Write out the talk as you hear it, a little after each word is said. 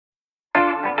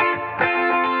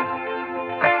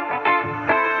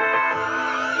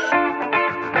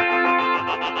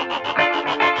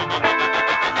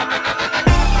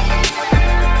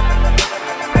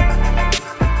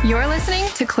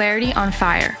Clarity on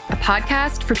Fire, a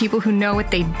podcast for people who know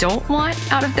what they don't want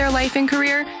out of their life and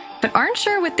career, but aren't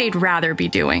sure what they'd rather be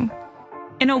doing.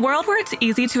 In a world where it's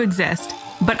easy to exist,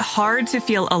 but hard to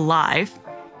feel alive,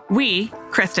 we,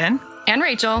 Kristen and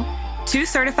Rachel, 2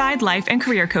 certified life and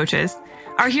career coaches,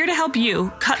 are here to help you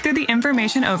cut through the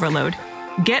information overload,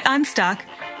 get unstuck,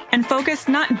 and focus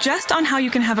not just on how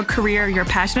you can have a career you're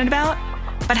passionate about,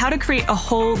 but how to create a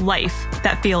whole life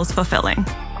that feels fulfilling.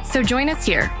 So join us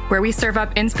here, where we serve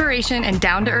up inspiration and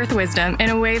down-to-earth wisdom in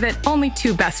a way that only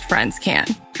 2 best friends can.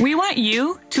 We want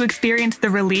you to experience the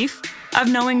relief of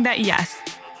knowing that, yes,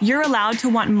 you're allowed to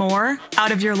want more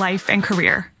out of your life and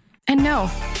career. And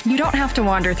no, you don't have to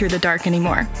wander through the dark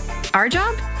anymore. Our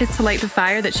job is to light the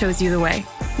fire that shows you the way.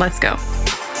 Let's go.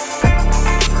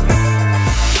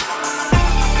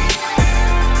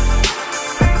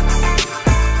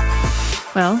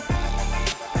 Well,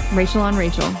 Rachel on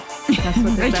Rachel. That's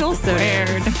what this Rachel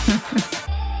episode squared.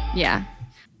 Yeah.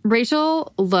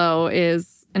 Rachel Lowe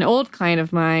is an old client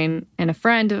of mine and a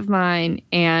friend of mine,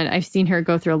 and I've seen her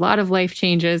go through a lot of life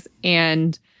changes.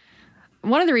 And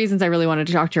one of the reasons I really wanted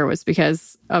to talk to her was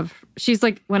because she's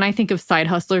like, when I think of side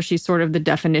hustler, she's sort of the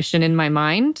definition in my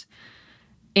mind.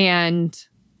 And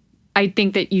I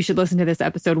think that you should listen to this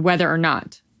episode whether or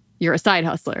not you're a side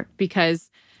hustler, because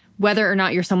whether or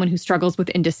not you're someone who struggles with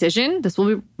indecision, this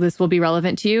will be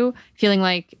relevant to you. Feeling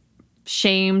like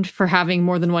shamed for having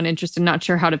more than one interest and not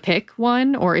sure how to pick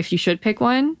one, or if you should pick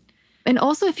one. And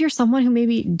also, if you're someone who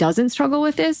maybe doesn't struggle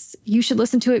with this, you should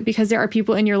listen to it because there are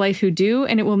people in your life who do,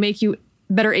 and it will make you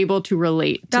better able to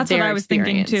relate to That's their what I was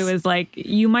experience. thinking too, is like,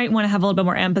 you might want to have a little bit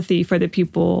more empathy for the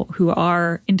people who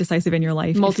are indecisive in your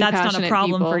life. If that's not a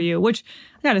problem for you, which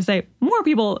I gotta say, more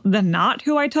people than not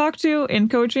who I talk to in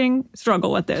coaching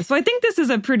struggle with this. So I think this is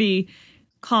a pretty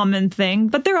common thing,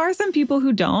 but there are some people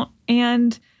who don't,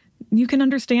 and you can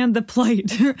understand the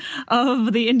plight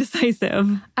of the indecisive.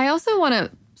 I also want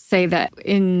to say that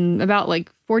in about like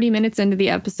 40 minutes into the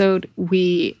episode,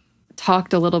 we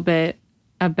talked a little bit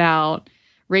about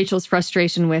Rachel's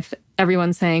frustration with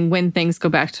everyone saying when things go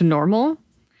back to normal.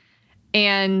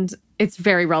 And it's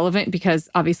very relevant because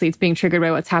obviously it's being triggered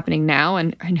by what's happening now.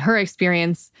 And in her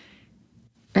experience,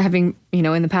 having,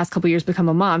 in the past couple of years become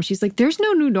a mom, she's like, there's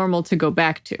no new normal to go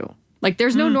back to. Like,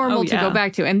 there's no normal to go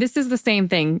back to. And this is the same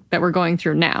thing that we're going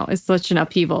through now. It's such an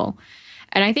upheaval.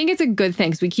 And I think it's a good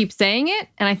thing because we keep saying it.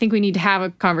 And I think we need to have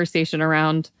a conversation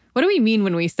around, what do we mean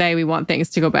when we say we want things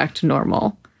to go back to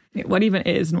normal? What even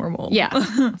is normal?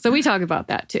 Yeah. So we talk about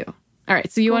that too. All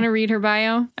right. So you want to read her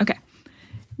bio? Okay.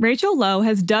 Rachel Lowe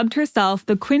has dubbed herself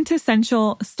the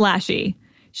quintessential slashy.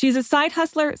 She's a side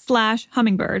hustler /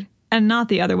 hummingbird, and not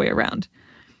the other way around.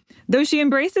 Though she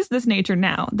embraces this nature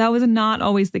now, that was not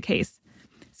always the case.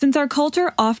 Since our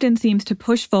culture often seems to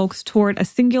push folks toward a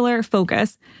singular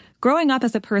focus, growing up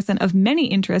as a person of many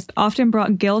interests often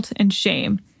brought guilt and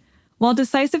shame. While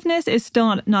decisiveness is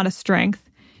still not a strength,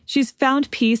 she's found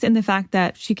peace in the fact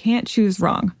that she can't choose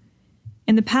wrong.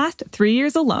 In the past 3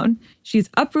 years alone, she's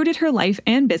uprooted her life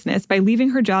and business by leaving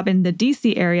her job in the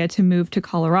DC area to move to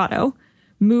Colorado,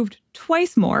 moved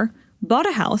twice more, bought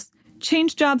a house,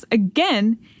 changed jobs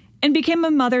again, and became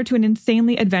a mother to an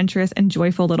insanely adventurous and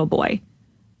joyful little boy.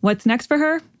 What's next for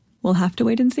her? We'll have to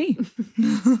wait and see.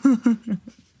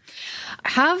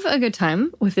 Have a good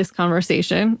time with this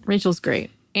conversation. Rachel's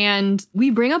great. And we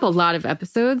bring up a lot of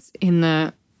episodes in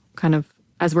the kind of,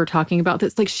 as we're talking about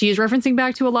this, like she's referencing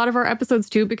back to a lot of our episodes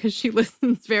too, because she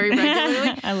listens very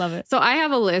regularly. I love it. So I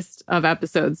have a list of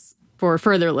episodes for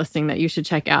further listening that you should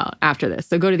check out after this.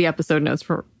 So go to the episode notes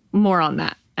for more on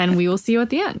that. And we will see you at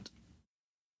the end.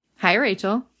 Hi,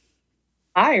 Rachel.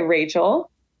 Hi,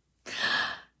 Rachel.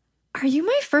 Are you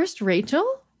my first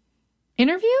Rachel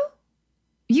interview?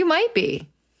 You might be.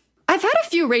 I've had a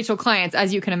few Rachel clients,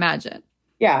 as you can imagine.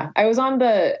 Yeah, I was on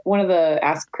one of the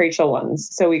Ask Rachel ones.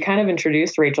 So we kind of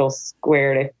introduced Rachel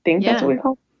Squared. I think that's what we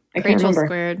call it. I can't Rachel remember.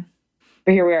 Squared.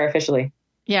 But here we are officially.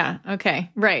 Yeah,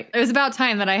 okay. Right. It was about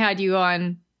time that I had you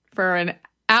on for an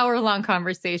hour-long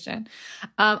conversation.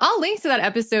 I'll link to that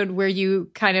episode where you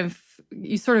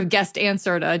sort of guest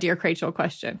answered a Dear Rachel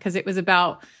question, because it was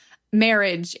about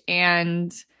marriage,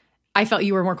 and I felt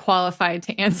you were more qualified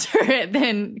to answer it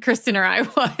than Kristen or I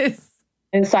was.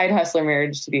 And side hustler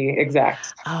marriage, to be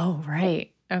exact. Oh,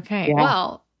 right. Okay. Yeah.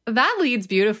 Well, that leads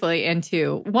beautifully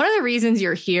into one of the reasons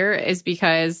you're here is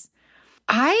because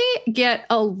I get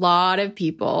a lot of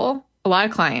people, a lot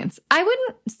of clients. I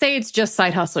wouldn't say it's just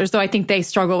side hustlers, though I think they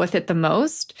struggle with it the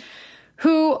most,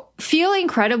 who feel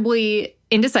incredibly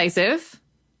indecisive,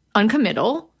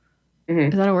 uncommittal.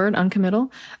 Mm-hmm. Is that a word?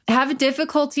 Uncommittal? Have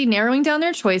difficulty narrowing down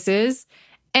their choices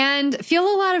and feel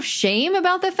a lot of shame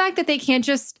about the fact that they can't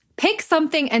just pick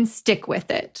something and stick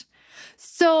with it.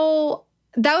 So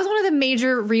that was one of the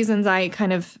major reasons I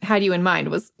kind of had you in mind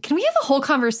was, can we have a whole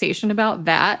conversation about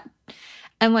that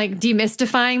and like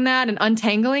demystifying that and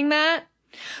untangling that?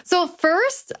 So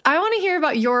first, I want to hear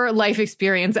about your life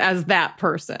experience as that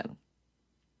person.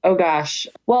 Oh, gosh.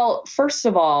 Well, first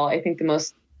of all, I think the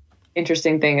most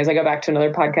interesting thing is I go back to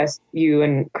another podcast you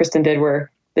and Kristen did where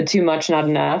the too much, not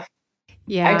enough.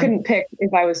 Yeah. I couldn't pick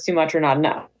if I was too much or not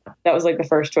enough. That was like the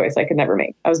first choice I could never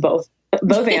make. I was both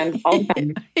and all the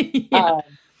time.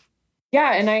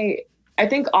 And I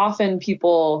think often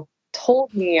people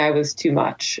told me I was too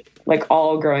much, like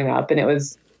all growing up. And it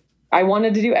was, I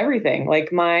wanted to do everything.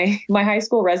 Like my high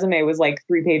school resume was like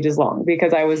 3 pages long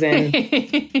because I was in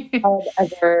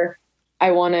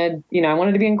I wanted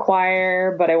to be in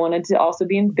choir, but I wanted to also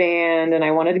be in band and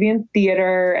I wanted to be in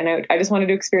theater. And I just wanted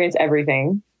to experience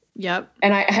everything. Yep.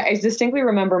 And I distinctly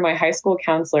remember my high school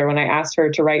counselor when I asked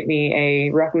her to write me a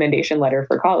recommendation letter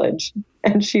for college.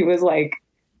 And she was like,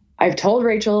 I've told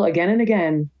Rachel again and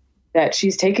again that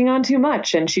she's taking on too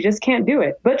much and she just can't do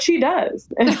it, but she does.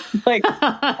 And like,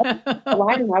 I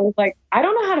was like, I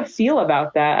don't know how to feel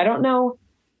about that. I don't know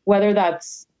whether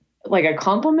that's like a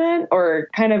compliment or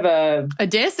kind of a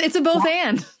diss. It's a both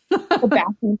and. A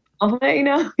backing compliment, you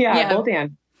know? Yeah, both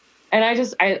and. And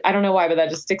I don't know why, but that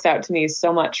just sticks out to me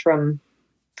so much from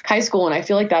high school. And I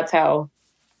feel like that's how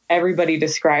everybody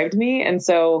described me. And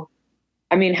so,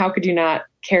 I mean, how could you not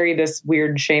carry this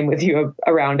weird shame with you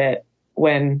around it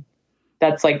when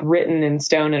that's like written in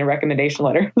stone in a recommendation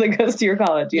letter that goes to your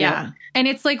college? You know? And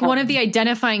it's like one of the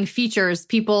identifying features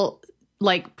people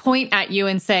like point at you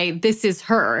and say, this is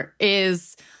her,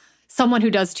 is someone who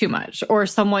does too much or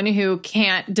someone who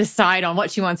can't decide on what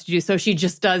she wants to do. So she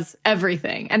just does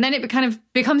everything. And then it kind of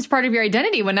becomes part of your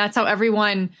identity when that's how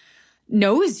everyone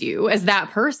knows you as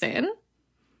that person.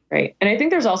 Right. And I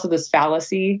think there's also this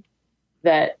fallacy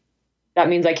that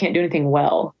means I can't do anything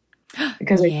well.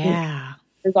 Because I think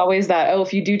there's always that,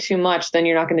 if you do too much, then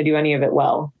you're not going to do any of it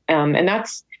well. And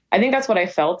I think that's what I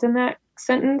felt in that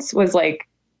sentence was like,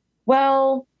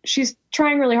 well, she's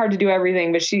trying really hard to do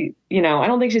everything, but she, I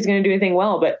don't think she's going to do anything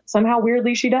well, but somehow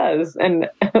weirdly she does. And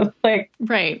like,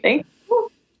 right. Thank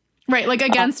you. Right. Like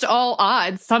against all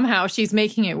odds, somehow she's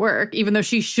making it work, even though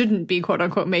she shouldn't be, quote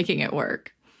unquote, making it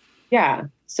work. Yeah.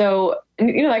 So,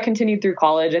 that continued through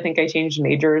college. I think I changed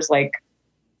majors like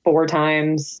 4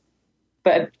 times,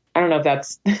 but I don't know if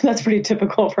that's pretty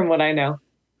typical from what I know.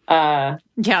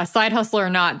 Side hustler or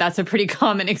not, that's a pretty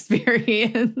common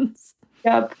experience.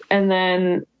 Yep. And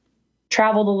then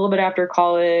traveled a little bit after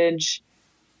college,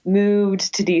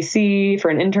 moved to DC for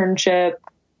an internship,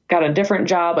 got a different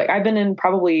job. Like I've been in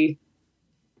probably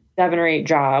 7 or 8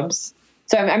 jobs.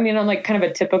 So I'm like kind of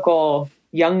a typical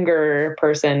younger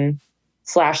person /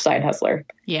 side hustler.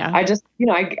 Yeah. I just,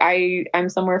 I'm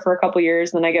somewhere for a couple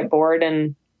years and then I get bored.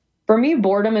 And for me,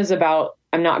 boredom is about,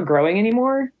 I'm not growing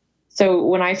anymore. So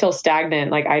when I feel stagnant,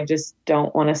 like I just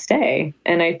don't want to stay.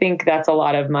 And I think that's a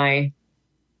lot of my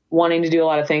wanting to do a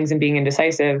lot of things and being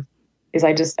indecisive is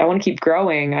I want to keep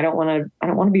growing. I don't want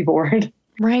to be bored.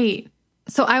 Right.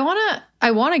 So I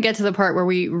want to get to the part where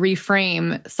we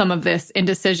reframe some of this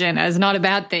indecision as not a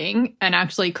bad thing and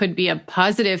actually could be a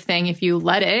positive thing if you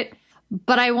let it.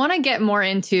 But I want to get more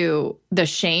into the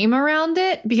shame around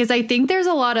it because I think there's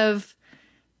a lot of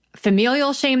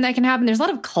familial shame that can happen. There's a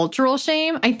lot of cultural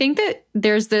shame. I think that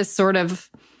there's this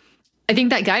I think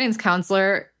that guidance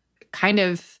counselor kind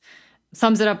of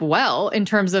sums it up well in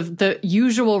terms of the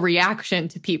usual reaction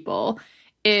to people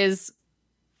is,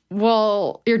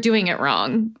 well, you're doing it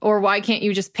wrong, or why can't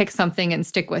you just pick something and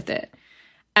stick with it?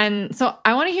 And so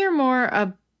I want to hear more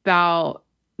about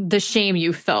the shame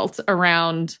you felt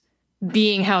around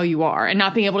being how you are and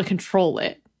not being able to control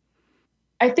it.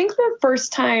 I think the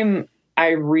first time I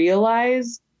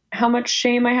realized how much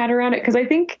shame I had around it, because I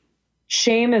think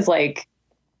shame is like,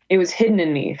 it was hidden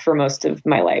in me for most of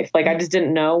my life. Like I just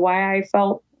didn't know why I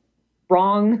felt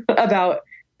wrong about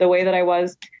the way that I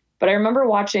was. But I remember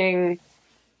watching,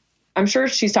 I'm sure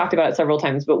she's talked about it several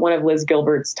times, but one of Liz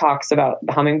Gilbert's talks about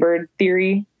the hummingbird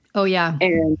theory. Oh, yeah.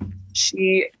 And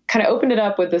she kind of opened it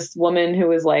up with this woman who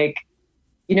was like,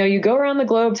 you go around the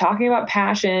globe talking about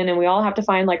passion and we all have to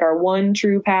find like our one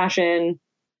true passion.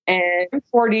 And I'm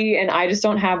 40 and I just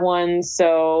don't have one.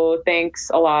 So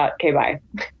thanks a lot. Okay, bye.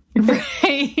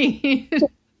 Right.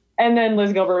 And then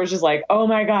Liz Gilbert was just like, oh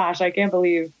my gosh, I can't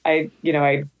believe I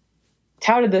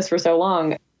touted this for so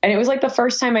long. And it was like the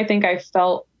first time I think I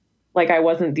felt like I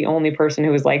wasn't the only person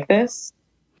who was like this.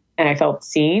 And I felt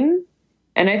seen.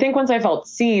 And I think once I felt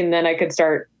seen, then I could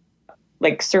start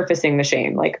like surfacing the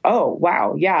shame. Like, oh,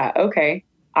 wow. Yeah. Okay.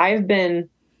 I've been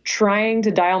trying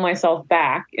to dial myself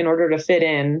back in order to fit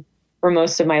in for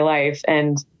most of my life,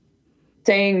 and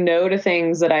saying no to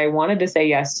things that I wanted to say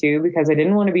yes to because I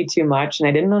didn't want to be too much. And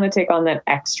I didn't want to take on that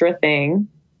extra thing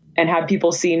and have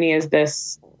people see me as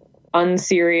this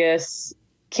unserious,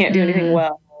 can't do anything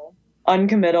well,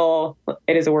 uncommittal.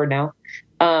 It is a word now.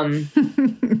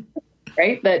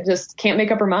 Right. That just can't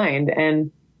make up her mind.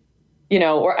 And, you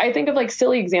know, or I think of like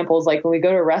silly examples, like when we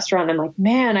go to a restaurant, I'm like,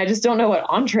 man, I just don't know what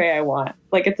entree I want.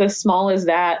 Like it's as small as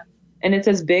that. And it's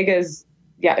as big as,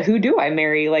 yeah, who do I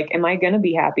marry? Like, am I going to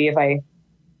be happy if I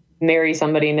marry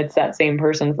somebody and it's that same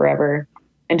person forever?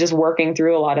 And just working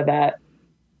through a lot of that.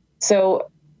 So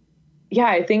yeah,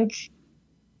 I think,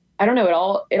 I don't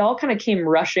know, it all kind of came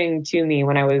rushing to me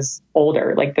when I was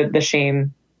older, like the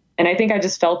shame. And I think I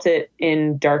just felt it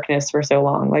in darkness for so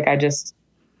long. Like I just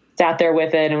sat there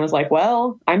with it and was like,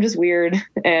 well, I'm just weird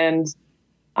and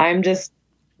I'm just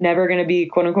never going to be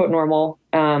quote unquote normal.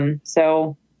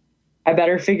 So I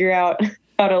better figure out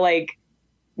how to like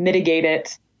mitigate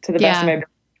it to the best of my ability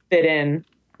to fit in,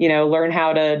 you know, learn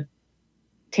how to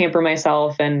tamper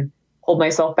myself and hold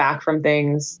myself back from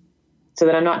things so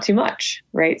that I'm not too much,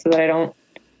 right? So that I don't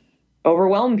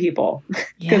overwhelm people.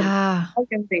 Yeah. The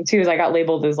other thing too is I got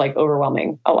labeled as like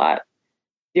overwhelming a lot.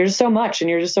 You're just so much and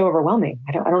you're just so overwhelming.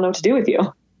 I don't know what to do with you.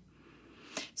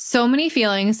 So many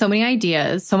feelings, so many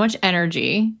ideas, so much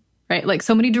energy, right? Like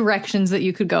so many directions that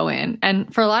you could go in.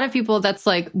 And for a lot of people, that's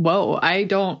like, whoa, I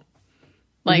don't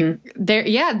like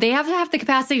they have to have the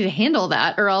capacity to handle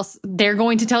that, or else they're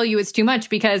going to tell you it's too much,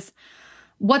 because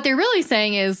what they're really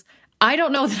saying is, I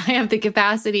don't know that I have the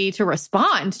capacity to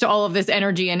respond to all of this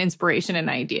energy and inspiration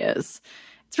and ideas.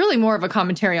 It's really more of a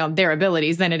commentary on their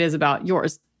abilities than it is about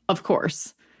yours, of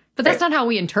course. But that's not how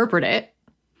we interpret it.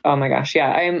 Oh my gosh.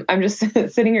 Yeah. I'm just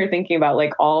sitting here thinking about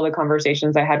like all the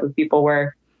conversations I had with people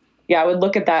where, I would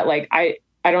look at that. Like, I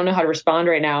don't know how to respond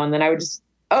right now. And then I would just,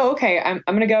 oh, okay, I'm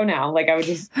going to go now. Like I would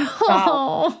just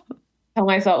stop, tell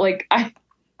myself like,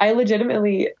 I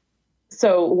legitimately,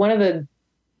 so one of the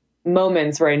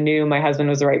moments where I knew my husband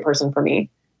was the right person for me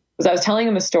was I was telling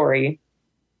him a story.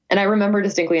 And I remember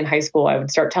distinctly in high school, I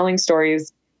would start telling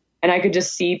stories and I could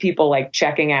just see people like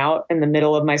checking out in the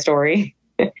middle of my story.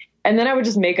 And then I would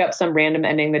just make up some random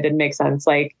ending that didn't make sense.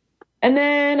 Like, and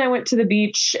then I went to the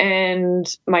beach and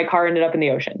my car ended up in the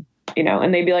ocean, you know,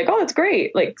 and they'd be like, oh, it's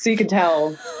great. Like, so you could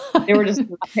tell they were just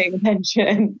not paying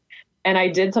attention. And I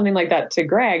did something like that to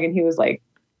Greg and he was like,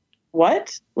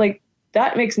 what? Like,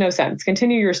 that makes no sense.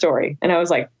 Continue your story. And I was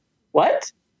like,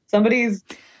 what? Somebody's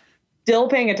still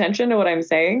paying attention to what I'm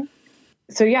saying?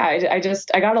 So yeah,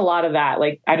 I got a lot of that.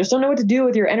 Like, I just don't know what to do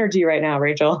with your energy right now,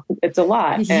 Rachel. It's a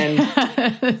lot.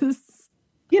 And,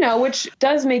 you know, which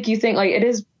does make you think like it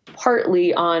is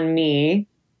partly on me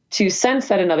to sense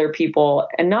that in other people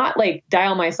and not like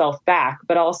dial myself back,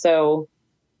 but also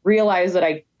realize that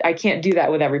I can't do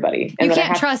that with everybody. And you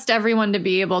can't trust everyone to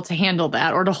be able to handle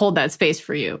that or to hold that space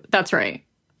for you. That's right.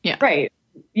 Yeah. Right.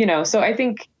 You know, so I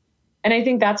think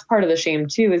that's part of the shame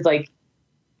too, is like,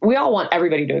 we all want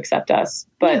everybody to accept us,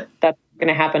 but that's going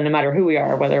to happen no matter who we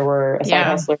are, whether we're a side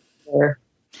hustler or,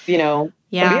 you know,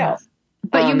 somebody else.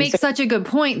 But you make such a good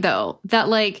point though, that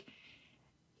like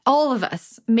all of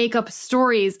us make up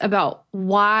stories about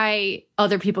why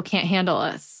other people can't handle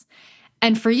us.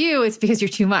 And for you, it's because you're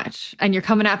too much and you're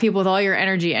coming at people with all your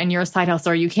energy and you're a side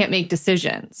hustler. You can't make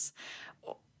decisions.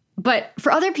 But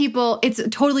for other people, it's a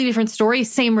totally different story.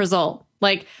 Same result.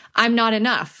 Like, I'm not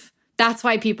enough. That's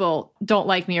why people don't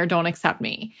like me or don't accept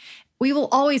me. We will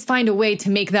always find a way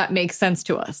to make that make sense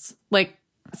to us. Like,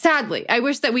 sadly, I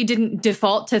wish that we didn't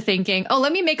default to thinking, oh,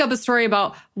 let me make up a story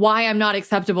about why I'm not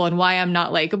acceptable and why I'm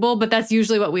not likable. But that's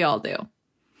usually what we all do.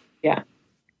 Yeah.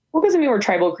 Well, because I mean, we're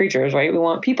tribal creatures, right? We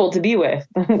want people to be with,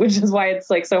 which is why it's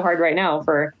like so hard right now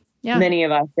for many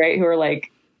of us, right? Who are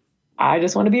like, I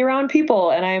just want to be around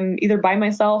people and I'm either by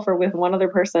myself or with one other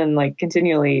person, like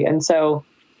continually. And so,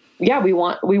 yeah, we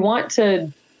want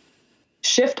to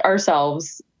shift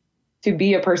ourselves to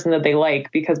be a person that they like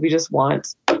because we just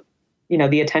want, you know,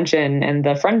 the attention and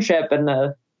the friendship and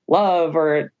the love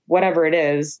or whatever it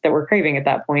is that we're craving at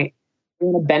that point. We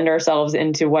want to bend ourselves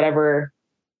into whatever,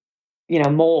 you know,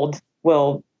 mold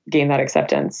will gain that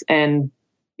acceptance. And,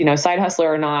 you know, side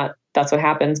hustler or not, that's what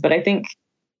happens. But I think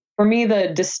for me, the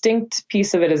distinct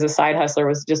piece of it as a side hustler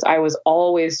was just, I was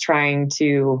always trying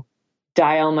to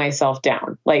dial myself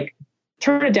down, like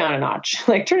turn it down a notch,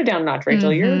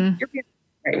 Rachel, you're being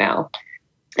right now.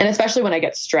 And especially when I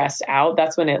get stressed out,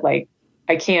 that's when it like,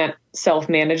 I can't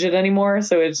self-manage it anymore.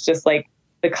 So it's just like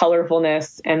the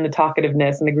colorfulness and the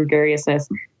talkativeness and the gregariousness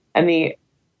and the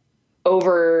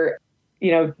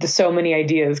so many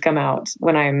ideas come out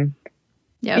when I'm,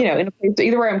 in a place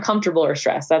either where I'm comfortable or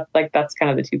stressed. That's kind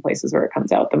of the two places where it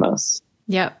comes out the most.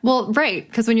 Yeah. Well, right.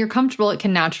 Because when you're comfortable, it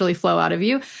can naturally flow out of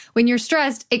you. When you're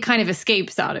stressed, it kind of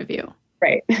escapes out of you.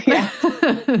 Right. Yeah.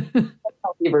 That's a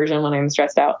healthy version when I'm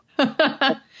stressed out.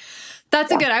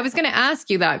 That's a good, I was going to ask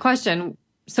you that question.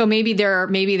 So maybe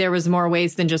there was more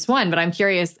ways than just one, but I'm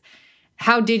curious,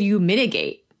 how did you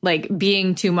mitigate like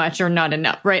being too much or not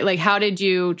enough, right? Like, how did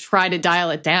you try to dial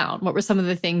it down? What were some of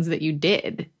the things that you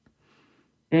did?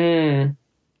 Man,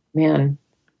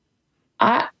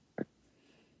 I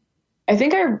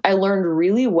think I learned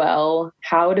really well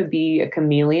how to be a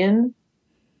chameleon.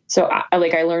 So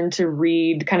I learned to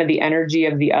read kind of the energy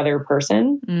of the other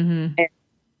person and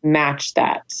match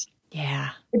that.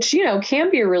 Yeah. Which,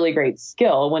 can be a really great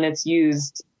skill when it's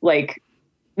used, like,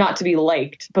 not to be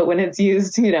liked, but when it's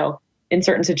used, in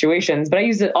certain situations. But I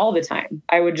use it all the time.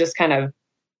 I would just kind of,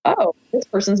 oh, this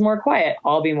person's more quiet,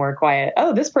 I'll be more quiet.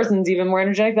 Oh, this person's even more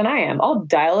energetic than I am, I'll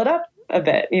dial it up a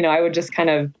bit. I would just kind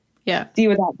of see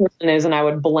what that person is, and I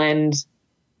would blend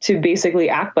to basically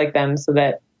act like them so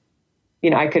that,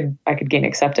 I could gain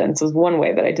acceptance was one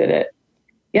way that I did it.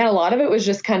 Yeah, a lot of it was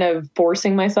just kind of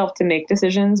forcing myself to make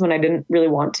decisions when I didn't really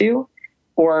want to,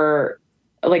 or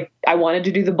like I wanted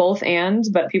to do the both and,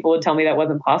 but people would tell me that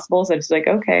wasn't possible. So I just like,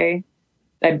 okay,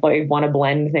 I'd want to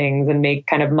blend things and make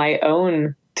kind of my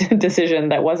own decision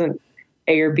that wasn't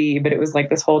A or B, but it was like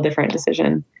this whole different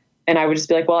decision. And I would just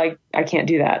be like, well, I can't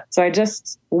do that. So I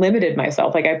just limited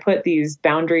myself. Like I put these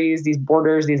boundaries, these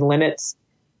borders, these limits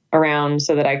around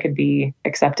so that I could be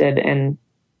accepted and,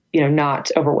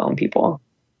 not overwhelm people.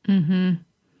 Mm-hmm.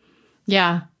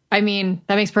 Yeah. I mean,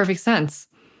 that makes perfect sense.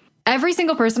 Every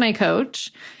single person I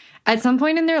coach at some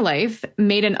point in their life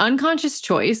made an unconscious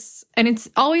choice. And it's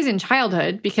always in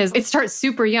childhood because it starts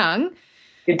super young.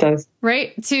 It does.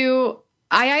 Right?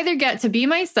 I either get to be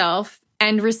myself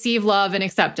and receive love and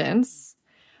acceptance,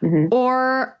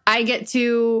 or I get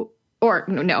to, or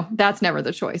no, that's never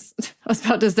the choice. I was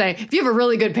about to say, if you have a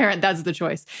really good parent, that's the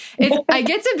choice. I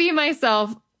get to be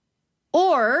myself,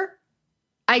 or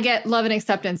I get love and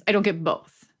acceptance. I don't get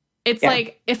both. It's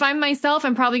like, if I'm myself,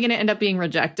 I'm probably going to end up being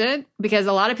rejected because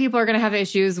a lot of people are going to have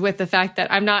issues with the fact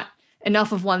that I'm not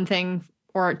enough of one thing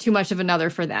or too much of another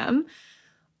for them.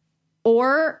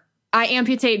 Or I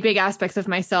amputate big aspects of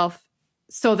myself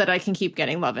so that I can keep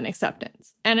getting love and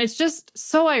acceptance. And it's just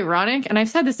so ironic. And I've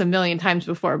said this a million times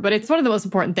before, but it's one of the most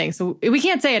important things. So we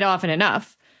can't say it often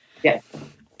enough. Yeah.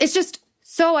 It's just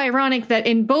so ironic that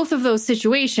in both of those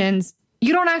situations,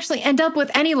 you don't actually end up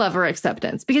with any love or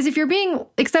acceptance. Because if you're being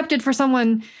accepted for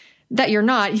someone that you're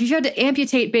not, if you had to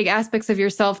amputate big aspects of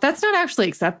yourself, that's not actually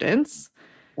acceptance.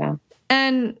 Yeah.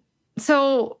 And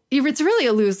so it's really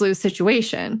a lose-lose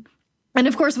situation. And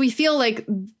of course, we feel like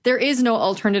there is no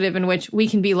alternative in which we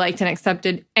can be liked and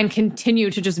accepted and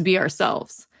continue to just be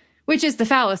ourselves, which is the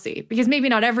fallacy, because maybe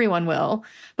not everyone will.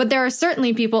 But there are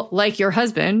certainly people like your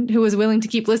husband who was willing to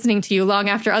keep listening to you long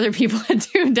after other people had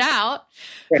tuned out,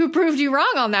 who proved you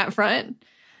wrong on that front.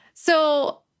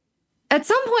 So at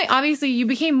some point, obviously, you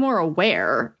became more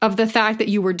aware of the fact that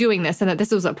you were doing this and that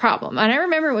this was a problem. And I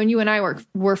remember when you and I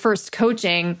were first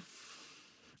coaching,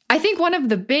 I think one of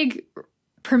the big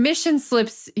permission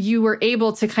slips you were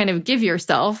able to kind of give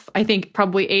yourself, I think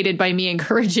probably aided by me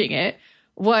encouraging it,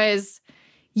 was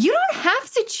you don't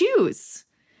have to choose.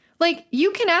 Like,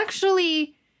 you can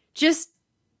actually just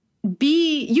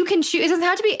be, you can choose. It doesn't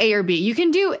have to be A or B. You can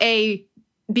do A,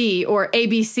 B, or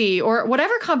ABC, or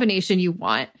whatever combination you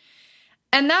want.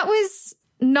 And that was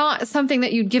not something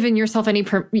that you'd given yourself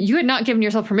you had not given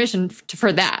yourself permission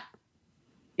for that.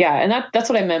 Yeah. And that's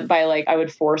what I meant by like, I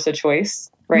would force a choice.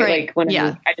 Right. Like when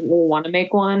I didn't really want to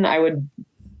make one, I would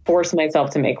force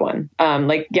myself to make one.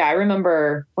 I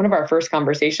remember one of our first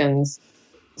conversations.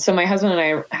 So my husband and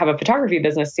I have a photography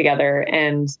business together,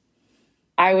 and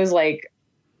I was like,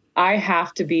 I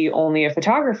have to be only a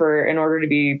photographer in order to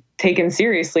be taken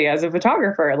seriously as a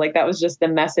photographer. Like that was just the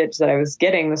message that I was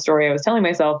getting, the story I was telling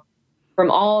myself from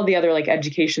all the other like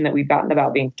education that we've gotten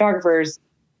about being photographers,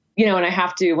 and I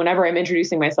have to, whenever I'm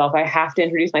introducing myself, I have to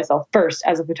introduce myself first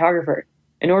as a photographer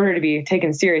in order to be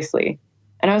taken seriously.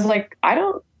 And I was like, I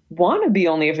don't want to be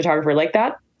only a photographer. Like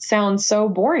that sounds so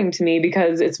boring to me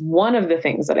because it's one of the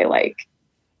things that I like.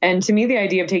 And to me, the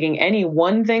idea of taking any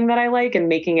one thing that I like and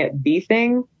making it the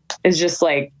thing is just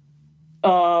like,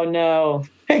 oh no.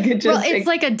 It's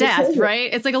like a death,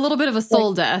 right? It's like a little bit of a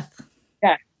soul death.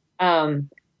 Yeah.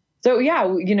 So yeah,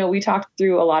 we talked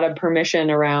through a lot of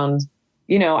permission around,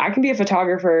 I can be a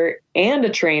photographer and a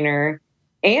trainer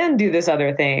and do this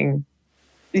other thing.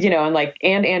 and like,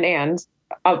 and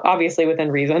obviously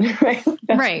within reason, right?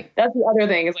 Right. That's the other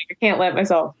thing is like, I can't let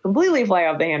myself completely fly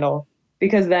off the handle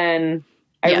because then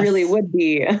I really would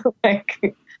be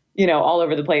like, all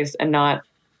over the place and not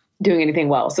doing anything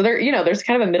well. So there's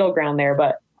kind of a middle ground there,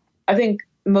 but I think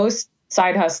most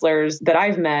side hustlers that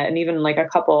I've met and even like a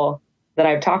couple that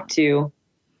I've talked to,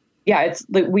 it's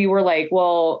like, we were like,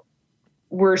 well,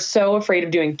 we're so afraid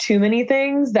of doing too many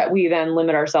things that we then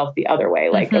limit ourselves the other way.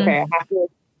 Like, okay,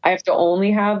 I have to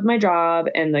only have my job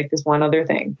and like this one other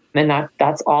thing. And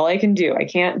that's all I can do. I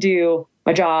can't do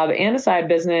my job and a side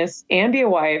business and be a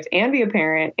wife and be a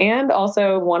parent and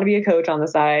also want to be a coach on the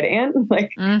side. And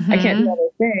like, I can't do all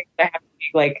those things.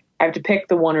 I have to pick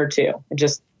the one or two and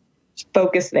just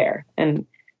focus there. And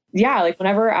like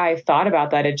whenever I thought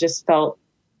about that, it just felt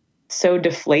so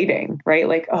deflating, right?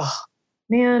 Like, oh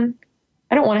man,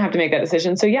 I don't want to have to make that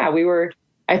decision. So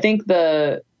I think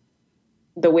the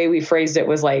way we phrased it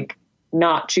was like,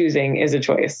 not choosing is a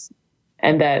choice.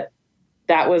 And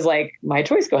that was like my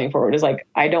choice going forward is like,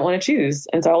 I don't want to choose.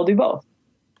 And so I'll do both.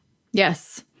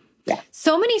 Yes. Yeah.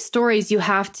 So many stories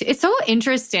it's so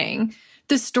interesting.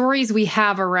 The stories we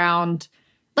have around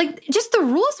like just the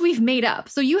rules we've made up.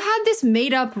 So you had this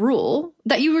made up rule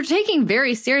that you were taking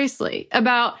very seriously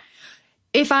about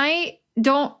if I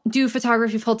don't do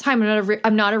photography full time,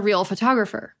 I'm not a real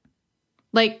photographer.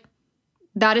 Like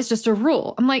that is just a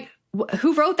rule. I'm like,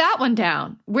 who wrote that one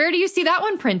down? Where do you see that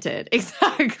one printed?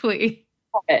 Exactly.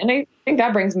 And I think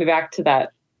that brings me back to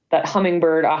that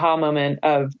hummingbird aha moment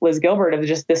of Liz Gilbert of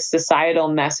just this societal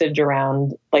message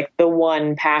around like the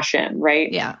one passion, right?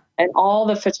 Yeah. And all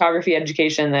the photography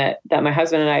education that my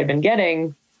husband and I had been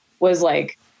getting was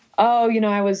like, oh,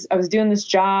 I was doing this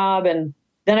job and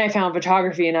then I found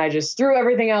photography and I just threw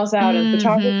everything else out and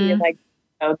photography and like,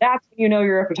 that's when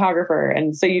you're a photographer.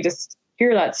 And so you just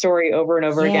hear that story over and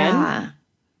over again. And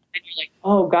you're like,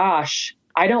 oh gosh,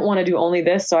 I don't want to do only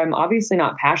this. So I'm obviously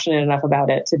not passionate enough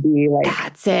about it to be like,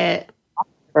 that's it.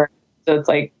 So it's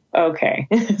like, okay.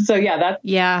 So that's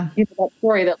that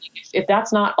story that like, if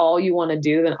that's not all you want to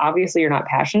do, then obviously you're not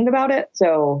passionate about it.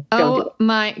 So don't do it.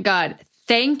 My God.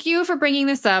 Thank you for bringing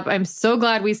this up. I'm so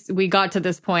glad we got to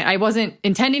this point. I wasn't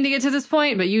intending to get to this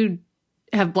point, but you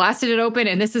have blasted it open.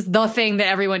 And this is the thing that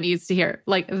everyone needs to hear.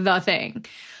 Like the thing.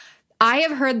 I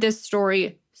have heard this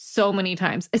story so many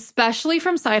times, especially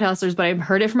from side hustlers, but I've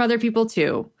heard it from other people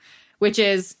too, which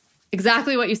is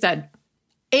exactly what you said.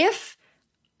 If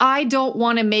I don't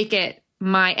want to make it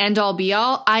my end all be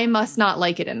all, I must not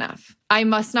like it enough. I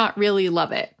must not really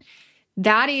love it.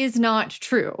 That is not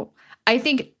true. I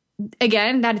think,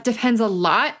 again, that depends a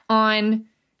lot on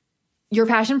your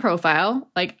passion profile.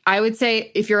 Like I would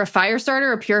say if you're a fire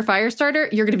starter, a pure fire starter,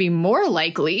 you're going to be more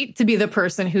likely to be the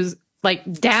person who's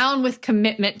like down with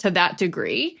commitment to that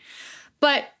degree.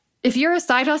 But if you're a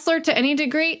side hustler to any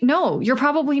degree, no, you're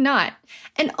probably not.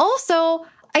 And also,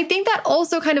 I think that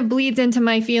also kind of bleeds into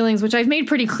my feelings, which I've made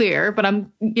pretty clear, but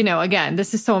I'm, again,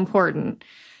 this is so important,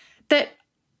 that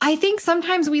I think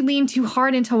sometimes we lean too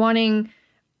hard into wanting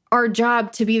our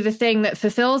job to be the thing that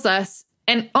fulfills us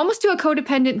and almost to a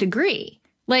codependent degree.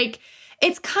 Like,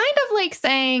 it's kind of like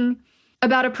saying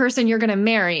about a person you're going to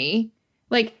marry,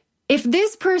 like, if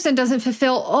this person doesn't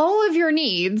fulfill all of your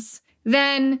needs,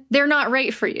 then they're not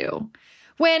right for you.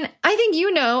 When I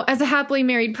think as a happily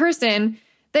married person,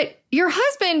 that your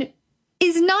husband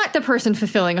is not the person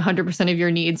fulfilling 100% of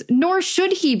your needs, nor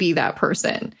should he be that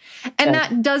person. And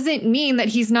that doesn't mean that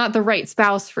he's not the right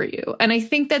spouse for you. And I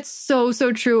think that's so,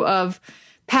 so true of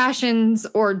passions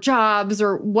or jobs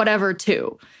or whatever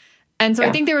too. And so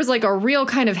I think there was like a real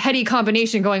kind of heady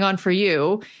combination going on for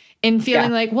you in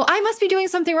feeling like, well, I must be doing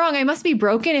something wrong. I must be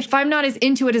broken if I'm not as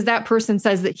into it as that person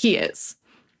says that he is.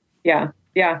 Yeah,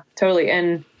 totally.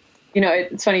 And,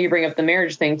 it's funny you bring up the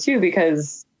marriage thing too,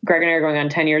 because Greg and I are going on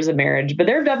 10 years of marriage, but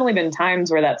there have definitely been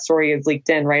times where that story has leaked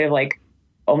in, right? Of like,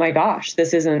 oh my gosh,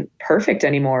 this isn't perfect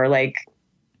anymore. Like,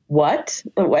 what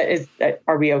is that?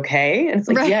 Are we okay? And it's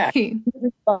like, yeah,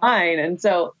 it's fine. And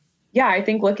so, I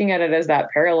think looking at it as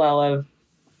that parallel of,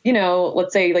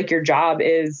 let's say like your job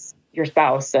is your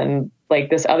spouse and like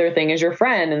this other thing is your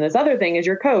friend and this other thing is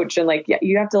your coach. And like,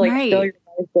 you have to like fill your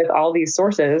life with all these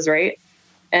sources. Right.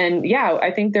 And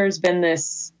I think there's been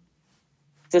this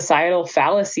societal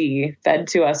fallacy fed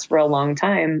to us for a long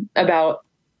time about,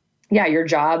 your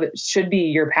job should be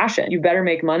your passion. You better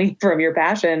make money from your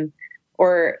passion.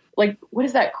 Or like, what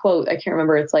is that quote? I can't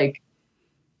remember. It's like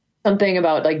something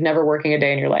about like never working a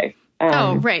day in your life.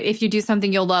 Right. If you do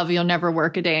something you'll love, you'll never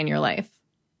work a day in your life.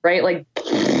 Right. Like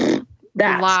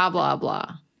that. Blah, blah,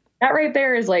 blah. That right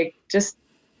there is like just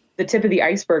the tip of the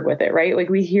iceberg with it, right? Like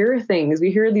we hear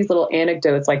these little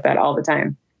anecdotes like that all the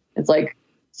time. It's like,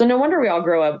 so no wonder we all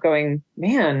grow up going,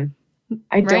 man,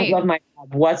 I don't love my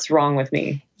job. What's wrong with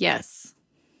me? Yes.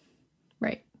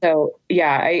 Right. So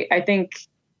yeah, I think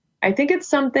it's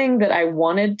something that I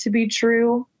wanted to be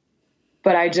true,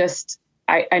 but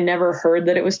I never heard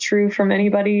that it was true from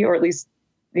anybody, or at least,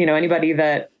 anybody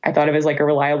that I thought of as like a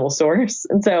reliable source.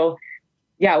 And so,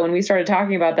 yeah, when we started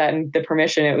talking about that and the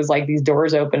permission, it was like these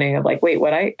doors opening of like, wait,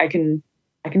 what? I can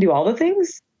do all the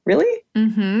things? Really?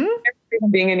 Mm-hmm.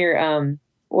 Being in your,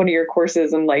 one of your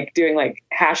courses and like doing like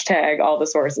hashtag all the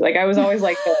sources. Like I was always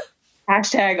like the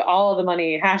hashtag all the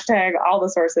money, hashtag all the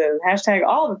sources, hashtag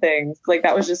all the things. Like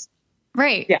that was just,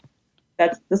 right. Yeah.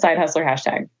 That's the side hustler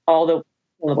hashtag, all the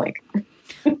blank.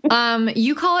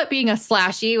 You call it being a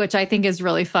slashy, which I think is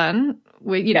really fun.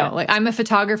 Like I'm a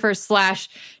photographer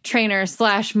 / trainer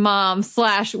 / mom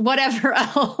 / whatever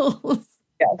else.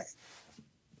 Yes.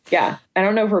 Yeah. I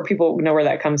don't know if people know where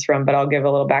that comes from, but I'll give a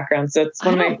little background. So it's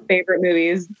one of my favorite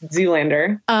movies,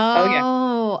 Zoolander.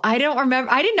 Oh, yeah. I don't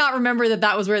remember. I did not remember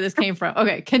that was where this came from.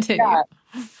 Okay, continue. Yeah.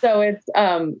 So it's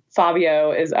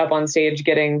Fabio is up on stage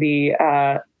getting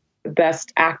the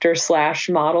best actor /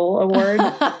 model award.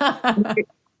 The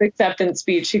acceptance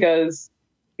speech, he's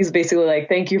basically like,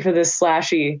 thank you for this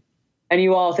slashy. And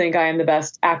you all think I am the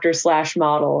best actor /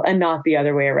 model and not the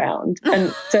other way around.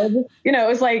 And so, it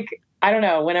was like, I don't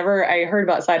know, whenever I heard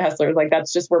about side hustlers, like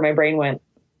that's just where my brain went.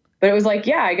 But it was like,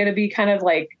 yeah, I got to be kind of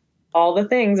like all the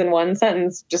things in one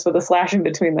sentence, just with a slash in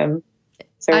between them.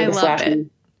 So I love it.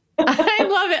 I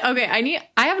love it. Okay.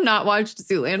 I have not watched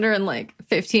Zoolander in like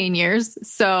 15 years,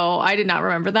 so I did not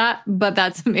remember that, but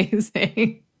that's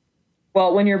amazing.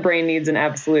 Well, when your brain needs an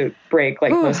absolute break,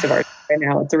 like most of ours right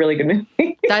now, it's a really good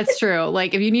movie. That's true.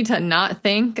 Like if you need to not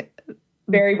think.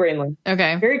 Very brainless.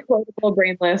 Okay. Very quotable,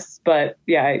 brainless, but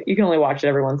yeah, you can only watch it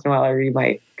every once in a while or you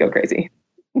might go crazy.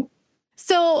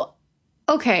 So,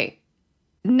 okay.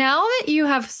 Now that you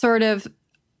have sort of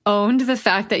owned the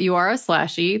fact that you are a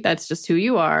slashy, that's just who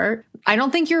you are, I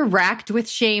don't think you're racked with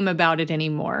shame about it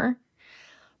anymore.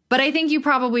 But I think you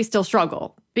probably still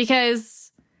struggle because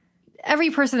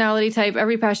every personality type,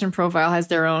 every passion profile has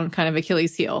their own kind of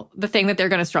Achilles heel, the thing that they're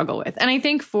going to struggle with. And I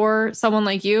think for someone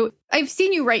like you, I've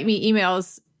seen you write me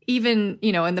emails even,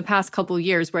 in the past couple of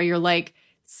years where you're like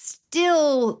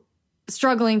still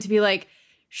struggling to be like,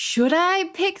 should I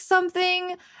pick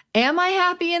something? Am I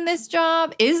happy in this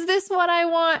job? Is this what I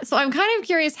want? So I'm kind of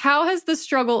curious, how has the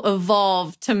struggle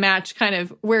evolved to match kind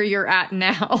of where you're at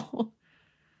now?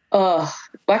 Well,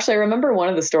 actually, I remember one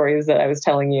of the stories that I was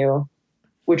telling you,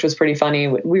 which was pretty funny.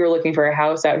 We were looking for a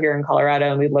house out here in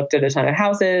Colorado and we looked at a ton of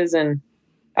houses and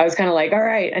I was kind of like, all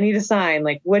right, I need a sign,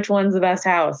 like which one's the best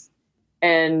house?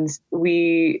 And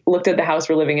we looked at the house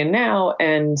we're living in now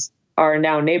and our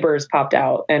now neighbors popped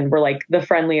out and were like the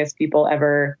friendliest people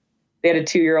ever. They had a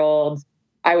 2-year-old.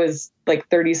 I was like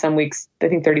 30 some weeks, I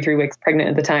think 33 weeks pregnant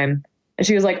at the time. And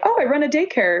she was like, oh, I run a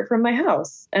daycare from my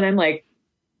house. And I'm like,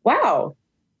 wow.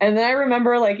 And then I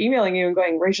remember like emailing you and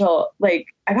going, Rachel, like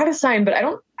I got a sign, but I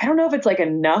don't know if it's like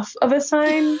enough of a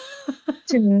sign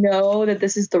to know that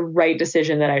this is the right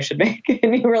decision that I should make.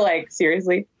 And you were like,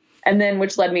 seriously? And then,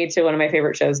 which led me to one of my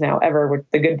favorite shows now ever, with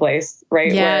The Good Place,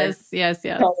 right? Yes.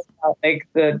 About, like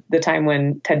the time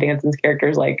when Ted Danson's character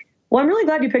is like, well, I'm really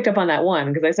glad you picked up on that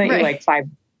one because I sent you like 5.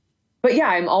 But yeah,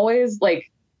 I'm always like,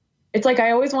 it's like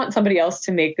I always want somebody else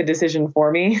to make the decision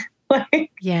for me.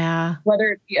 Like, yeah,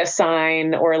 whether it be a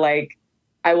sign or like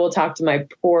I will talk to my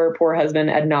poor husband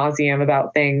ad nauseum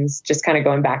about things, just kind of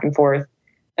going back and forth.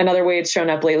 Another way it's shown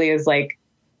up lately is like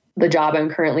the job I'm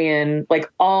currently in,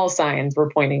 like all signs were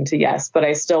pointing to yes, but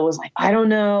I still was like, I don't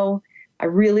know. I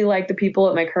really like the people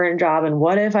at my current job. And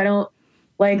what if I don't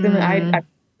like them? I'm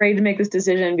afraid to make this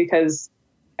decision because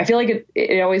I feel like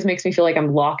it always makes me feel like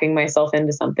I'm locking myself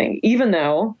into something, even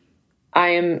though I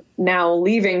am now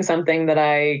leaving something that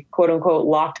I quote unquote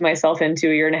locked myself into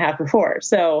a year and a half before.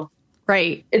 So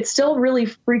right. It's still really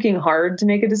freaking hard to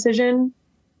make a decision.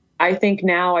 I think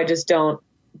now I just don't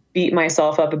beat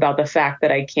myself up about the fact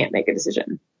that I can't make a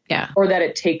decision. Yeah. Or that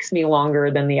it takes me longer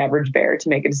than the average bear to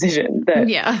make a decision. That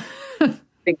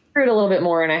think through it a little bit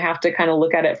more and I have to kind of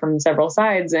look at it from several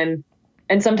sides. And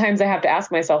sometimes I have to ask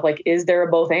myself, like, is there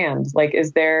a both and? Like,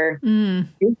 is there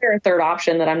a third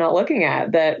option that I'm not looking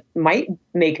at that might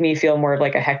make me feel more of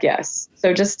like a heck yes?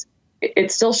 So just,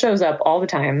 it still shows up all the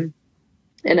time.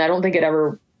 And I don't think it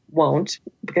ever won't,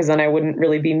 because then I wouldn't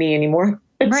really be me anymore.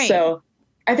 Right. So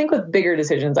I think with bigger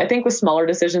decisions, I think with smaller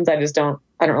decisions, I don't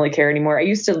really care anymore. I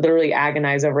used to literally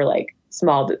agonize over like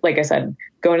small, like I said,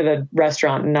 going to the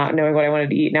restaurant and not knowing what I wanted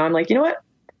to eat. Now I'm like, you know what?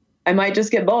 I might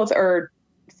just get both, or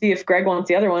see if Greg wants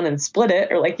the other one and split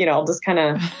it, or like, I'll just kind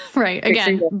of right.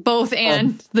 Again, both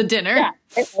and the dinner. Yeah.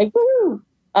 It's like, woo.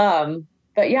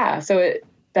 But yeah, so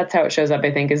that's how it shows up,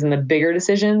 I think, is in the bigger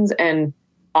decisions. And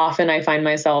often I find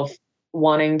myself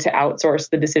wanting to outsource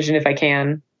the decision if I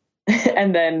can.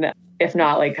 And then if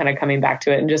not, like kind of coming back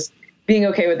to it and just being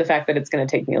okay with the fact that it's going to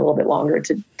take me a little bit longer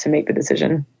to make the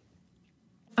decision.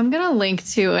 I'm going to link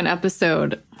to an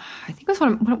episode. I think it was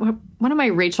one of my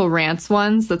Rachel Rants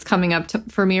ones that's coming up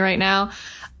for me right now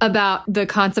about the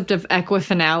concept of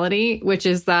equifinality, which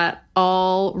is that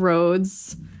all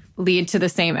roads lead to the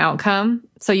same outcome.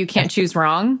 So you can't choose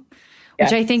wrong,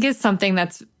 which I think is something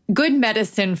that's good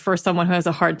medicine for someone who has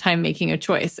a hard time making a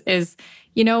choice is,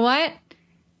 you know what?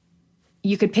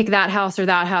 You could pick that house or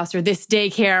this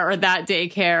daycare or that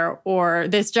daycare or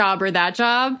this job or that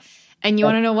job. And you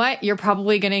want to know what? You're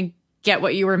probably going to get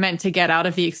what you were meant to get out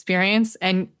of the experience.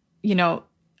 And,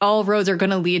 all roads are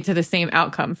going to lead to the same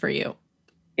outcome for you.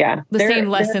 Yeah. The same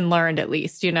lesson learned, at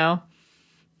least,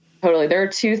 Totally. There are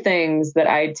two things that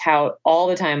I tout all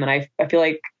the time. And I feel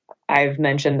like I've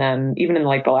mentioned them even in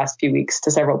like the last few weeks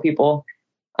to several people.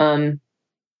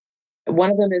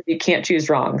 One of them is you can't choose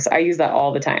wrong. So I use that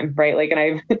all the time, right? Like,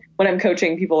 and when I'm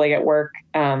coaching people like at work,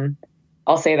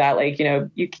 I'll say that like,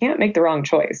 you can't make the wrong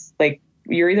choice. Like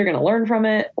you're either going to learn from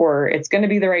it or it's going to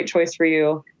be the right choice for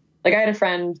you. Like I had a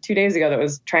friend 2 days ago that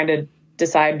was trying to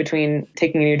decide between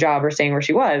taking a new job or staying where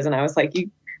she was. And I was like,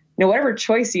 whatever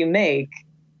choice you make,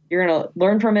 you're going to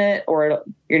learn from it or you're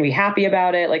going to be happy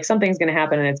about it. Like something's going to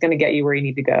happen and it's going to get you where you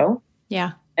need to go.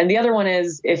 Yeah. And the other one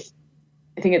is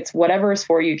I think it's whatever is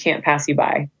for you can't pass you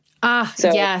by.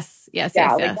 So, yes. Like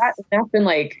that's been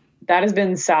like, that has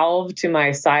been salve to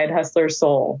my side hustler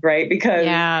soul, right? Because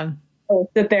I'll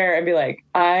sit there and be like,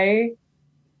 I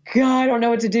don't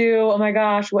know what to do. Oh my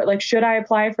gosh. Should I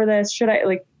apply for this? Should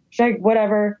I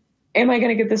whatever? Am I going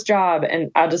to get this job?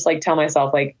 And I'll just like tell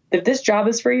myself, like, if this job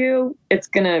is for you, it's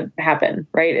going to happen,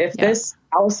 right? If this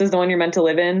house is the one you're meant to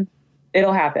live in,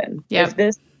 it'll happen. Yep. If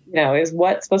this, is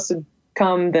what's supposed to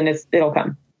come, then it'll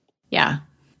come. Yeah.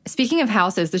 Speaking of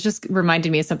houses, this just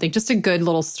reminded me of something, just a good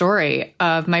little story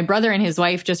of my brother and his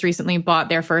wife just recently bought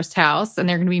their first house and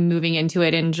they're going to be moving into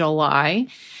it in July.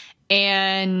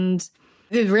 And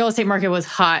the real estate market was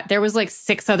hot. There was like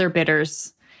 6 other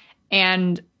bidders.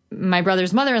 And my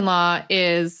brother's mother-in-law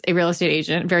is a real estate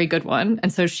agent, very good one.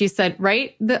 And so she said,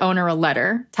 write the owner a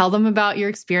letter, tell them about your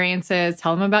experiences,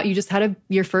 tell them about you just had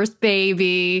your first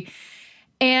baby.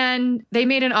 And they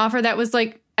made an offer that was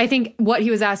like, I think what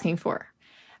he was asking for.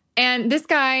 And this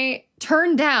guy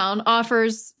turned down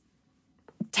offers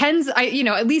at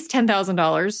least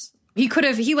 $10,000.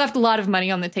 He left a lot of money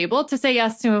on the table to say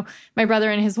yes to my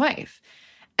brother and his wife.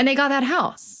 And they got that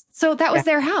house. So that was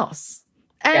their house.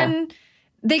 And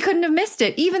they couldn't have missed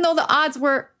it, even though the odds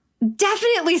were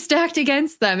definitely stacked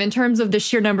against them in terms of the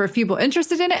sheer number of people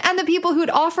interested in it and the people who'd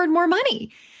offered more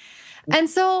money. And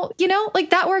so,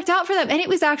 that worked out for them. And it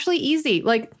was actually easy.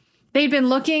 Like they'd been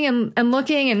looking and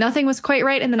looking and nothing was quite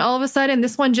right. And then all of a sudden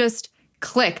this one just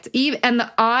clicked. And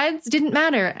the odds didn't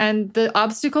matter. And the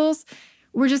obstacles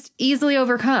were just easily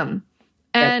overcome.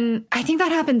 And I think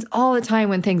that happens all the time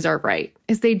when things are right,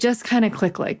 is they just kind of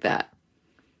click like that.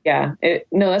 Yeah.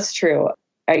 No, that's true.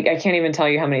 I can't even tell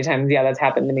you how many times, that's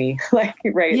happened to me.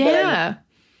 Right. Yeah.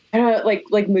 I don't know,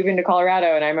 like moving to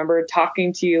Colorado. And I remember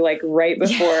talking to you like right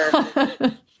before,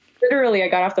 literally I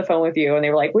got off the phone with you and they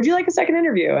were like, would you like a second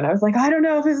interview? And I was like, I don't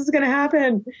know if this is going to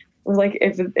happen. I was like,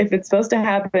 if it's supposed to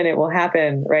happen, it will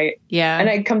happen. Right. Yeah. And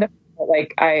I come to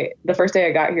the first day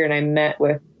I got here and I met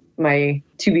with my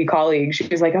to-be colleague, she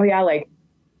was like, oh yeah, like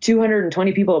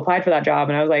 220 people applied for that job.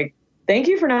 And I was like, thank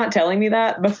you for not telling me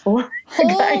that before.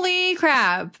 Holy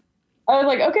crap. I was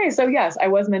like, okay, so yes, I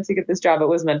was meant to get this job. It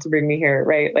was meant to bring me here,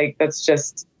 right? Like, that's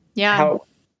just how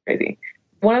crazy.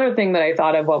 One other thing that I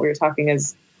thought of while we were talking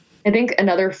is, I think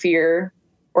another fear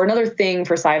or another thing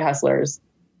for side hustlers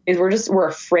is we're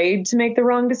afraid to make the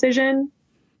wrong decision.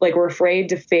 Like, we're afraid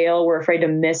to fail. We're afraid to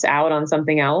miss out on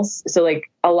something else. So like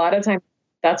a lot of times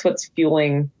that's what's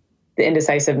fueling the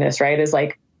indecisiveness, right? Is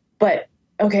like, but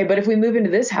if we move into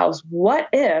this house, what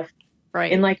if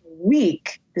in like a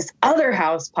week, this other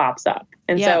house pops up?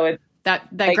 And so it's that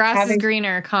like grass is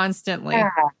greener constantly. Yeah,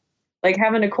 like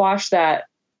having to quash that,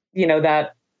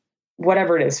 that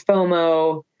whatever it is,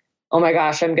 FOMO. Oh my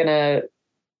gosh, I'm going to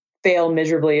fail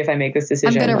miserably if I make this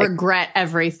decision. I'm going to regret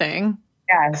everything.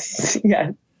 Yes.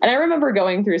 Yeah. And I remember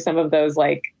going through some of those,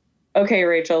 like, okay,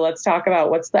 Rachel, let's talk about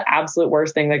what's the absolute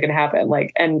worst thing that can happen.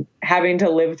 Like, and having to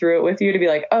live through it with you to be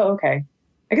like, oh, okay,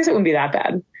 I guess it wouldn't be that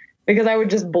bad, because I would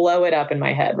just blow it up in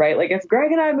my head, right? Like if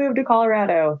Greg and I moved to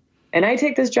Colorado, and I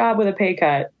take this job with a pay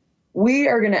cut, we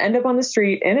are going to end up on the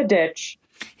street in a ditch,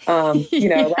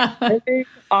 Yeah. like living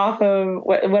off of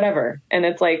whatever. And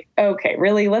it's like, okay,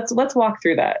 really, let's walk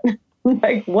through that.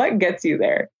 Like, what gets you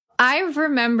there? I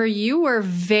remember you were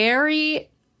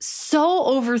so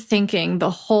overthinking the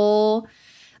whole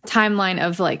timeline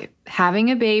of like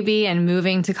having a baby and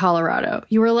moving to Colorado.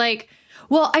 You were like,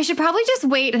 well, I should probably just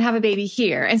wait and have a baby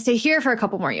here and stay here for a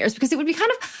couple more years because it would be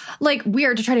kind of like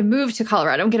weird to try to move to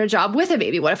Colorado and get a job with a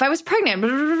baby. What if I was pregnant? Blah,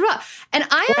 blah, blah, blah. And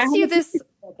I asked you this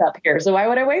up here, so why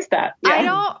would I waste that? Yeah.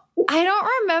 I don't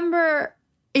remember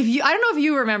I don't know if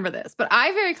you remember this, but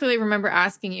I very clearly remember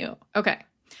asking you, okay,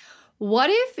 what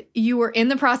if you were in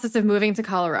the process of moving to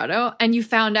Colorado and you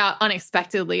found out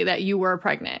unexpectedly that you were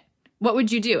pregnant? What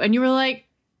would you do? And you were like,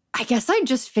 I guess I'd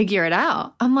just figure it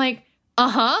out. I'm like,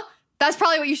 that's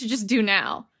probably what you should just do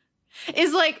now.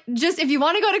 Is like, just if you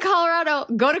want to go to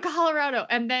Colorado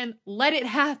and then let it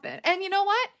happen. And you know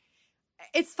what?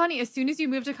 It's funny. As soon as you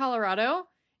moved to Colorado,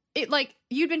 it like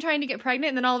you'd been trying to get pregnant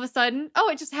and then all of a sudden,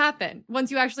 it just happened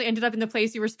once you actually ended up in the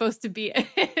place you were supposed to be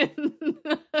in.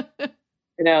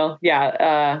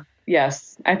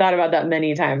 Yes. I thought about that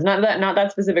many times. Not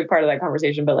that specific part of that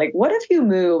conversation, but like, what if you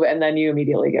move and then you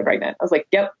immediately get pregnant? I was like,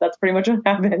 yep, that's pretty much what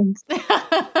happened.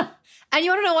 And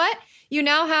you want to know what? You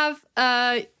now have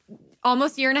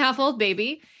almost a 1.5-year-old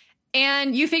baby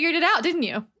and you figured it out, didn't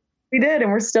you? We did.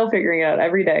 And we're still figuring it out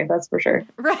every day. That's for sure.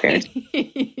 Right.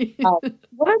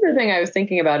 One other thing I was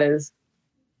thinking about is,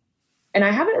 and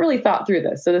I haven't really thought through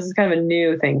this, so this is kind of a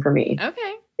new thing for me.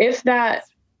 Okay. If that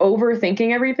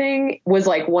overthinking everything was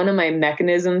like one of my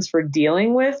mechanisms for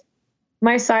dealing with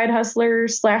my side hustler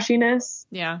slashiness.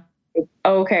 Yeah.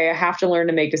 Okay, I have to learn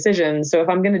to make decisions. So if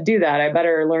I'm going to do that, I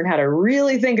better learn how to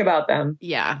really think about them.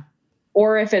 Yeah.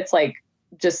 Or if it's like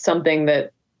just something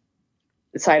that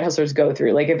side hustlers go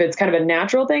through, like if it's kind of a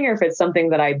natural thing or if it's something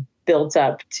that I built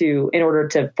up in order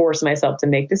to force myself to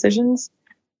make decisions.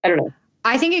 I don't know.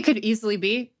 I think it could easily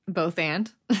be both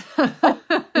and.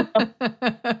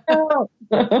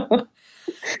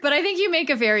 But I think you make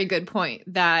a very good point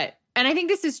that, and I think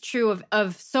this is true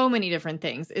of so many different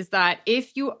things, is that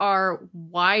if you are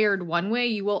wired one way,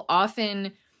 you will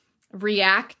often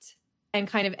react and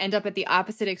kind of end up at the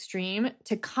opposite extreme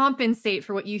to compensate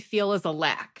for what you feel is a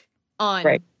lack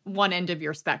on one end of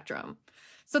your spectrum.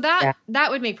 So that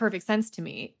would make perfect sense to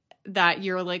me, that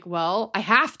you're like, well, I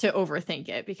have to overthink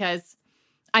it because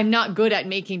I'm not good at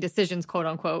making decisions, quote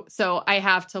unquote. So I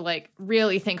have to like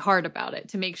really think hard about it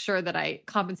to make sure that I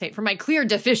compensate for my clear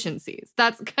deficiencies.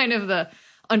 That's kind of the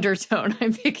undertone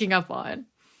I'm picking up on.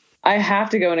 I have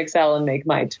to go in Excel and make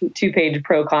my 2-page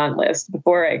pro-con list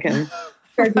before I can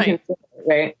start to consider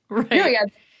it, right? No, yeah,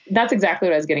 that's exactly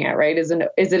what I was getting at, right? Is it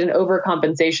an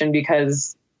overcompensation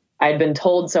because I'd been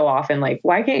told so often, like,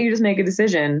 why can't you just make a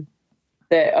decision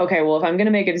that, okay, well, if I'm going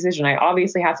to make a decision, I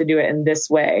obviously have to do it in this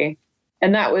way.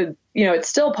 And that would, it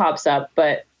still pops up,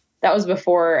 but that was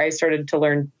before I started to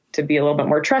learn to be a little bit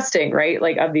more trusting, right?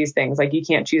 Like of these things, like you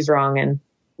can't choose wrong and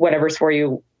whatever's for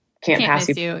you can't pass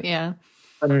you. Yeah.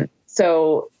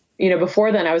 So,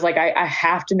 before then I was like, I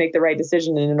have to make the right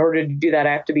decision. And in order to do that,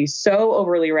 I have to be so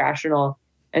overly rational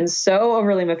and so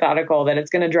overly methodical that it's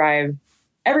going to drive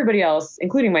everybody else,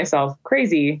 including myself,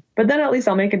 crazy. But then at least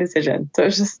I'll make a decision. So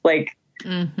it's just like, I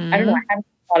don't know. I haven't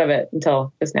thought of it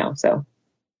until just now. So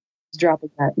dropping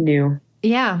that new.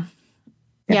 Yeah.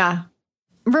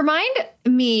 Remind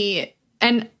me,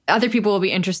 and other people will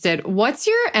be interested, what's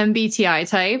your MBTI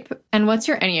type and what's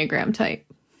your Enneagram type?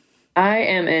 I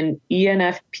am an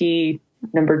ENFP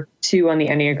number 2 on the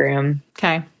Enneagram.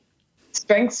 Okay.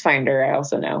 Strengths Finder, I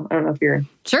also know. I don't know if you're...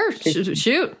 Sure.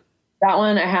 Shoot. That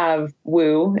one I have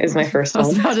Woo is my first one. I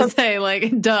was about to say,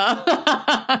 like,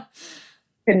 duh.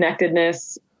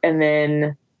 Connectedness, and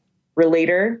then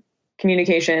Relator,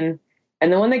 communication.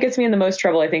 And the one that gets me in the most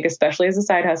trouble, I think, especially as a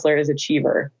side hustler, is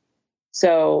Achiever.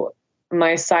 So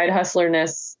my side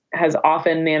hustlerness has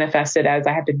often manifested as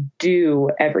I have to do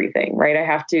everything, right? I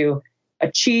have to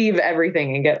achieve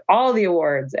everything and get all the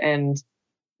awards and,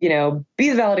 be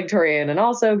the valedictorian and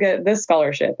also get this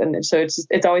scholarship. And so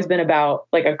it's always been about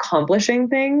like accomplishing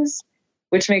things,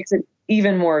 which makes it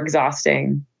even more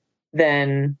exhausting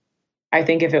than I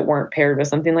think if it weren't paired with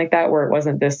something like that, where it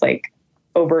wasn't this like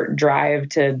overt drive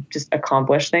to just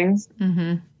accomplish things.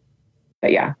 Mm-hmm.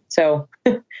 But yeah, so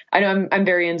I know I'm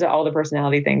very into all the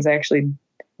personality things. I actually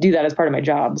do that as part of my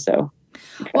job. So,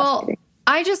 well,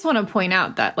 I just want to point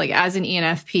out that like as an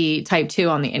ENFP type 2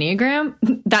 on the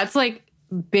Enneagram, that's like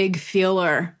big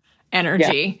feeler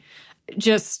energy,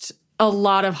 just a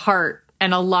lot of heart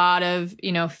and a lot of,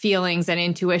 feelings and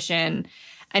intuition.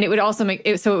 And it would also make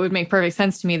it so it would make perfect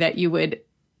sense to me that you would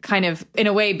kind of, in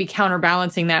a way, be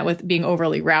counterbalancing that with being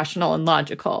overly rational and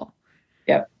logical.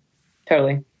 Yep.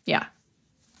 Totally. Yeah.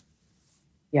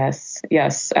 Yes.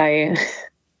 Yes. I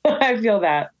feel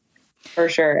that for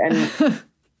sure. And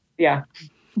yeah.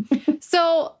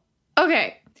 So,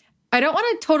 okay. I don't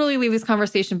want to totally leave this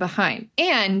conversation behind.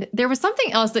 And there was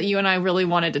something else that you and I really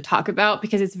wanted to talk about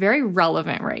because it's very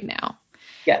relevant right now.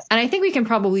 Yes. And I think we can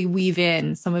probably weave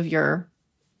in some of your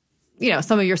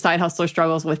side hustler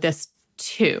struggles with this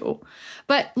too.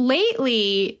 But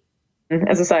lately...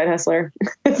 As a side hustler.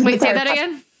 Wait, say that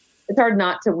again? It's hard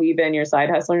not to weave in your side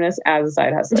hustlerness as a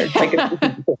side hustler. Like,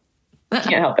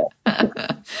 can't help it.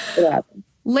 It happens.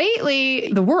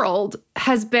 Lately, the world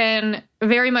has been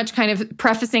very much kind of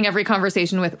prefacing every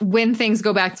conversation with when things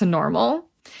go back to normal.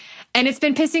 And it's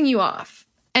been pissing you off.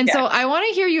 And so I want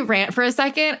to hear you rant for a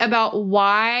second about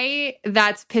why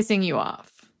that's pissing you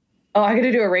off. Oh, I got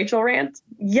to do a Rachel rant?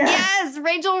 Yes,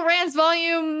 Rachel Rants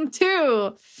Volume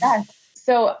 2. Yes.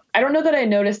 So I don't know that I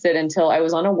noticed it until I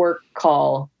was on a work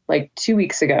call like 2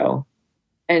 weeks ago.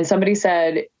 And somebody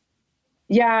said,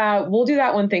 yeah, we'll do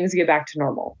that when things get back to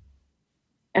normal.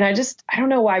 And I don't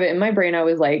know why, but in my brain, I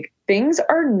was like, things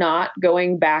are not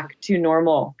going back to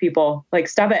normal, people. Like,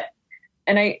 stop it.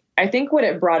 And I think what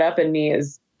it brought up in me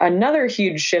is another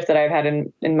huge shift that I've had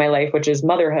in my life, which is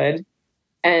motherhood.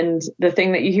 And the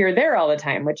thing that you hear there all the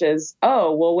time, which is,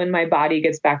 oh, well, when my body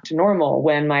gets back to normal,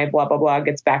 when my blah, blah, blah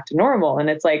gets back to normal. And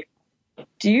it's like,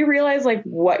 do you realize like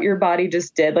what your body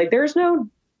just did? Like, there's no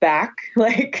back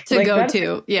like to go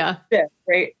to. Yeah.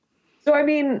 Right. So, I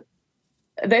mean,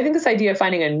 I think this idea of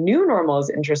finding a new normal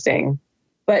is interesting,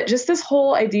 but just this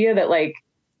whole idea that like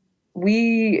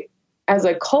we as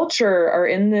a culture are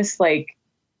in this like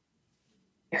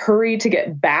hurry to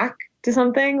get back to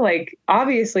something. Like,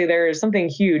 obviously there is something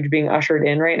huge being ushered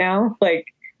in right now,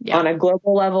 like on a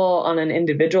global level, on an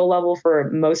individual level for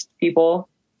most people,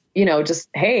 just,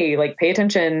 hey, like pay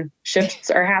attention, shifts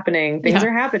are happening, things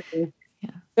are happening.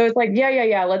 So it's like,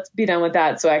 yeah, let's be done with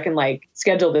that so I can like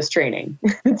schedule this training.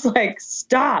 It's like,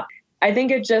 stop. I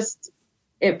think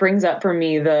it brings up for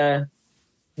me the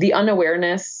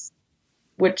unawareness,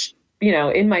 which,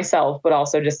 in myself, but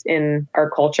also just in our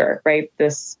culture, right?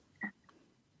 This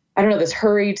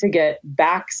hurry to get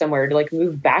back somewhere, to like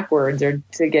move backwards or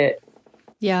to get,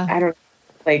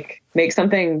 like make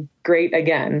something great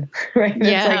again. Right. And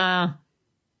it's like,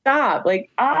 stop, like,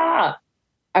 I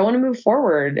want to move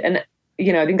forward. And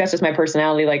I think that's just my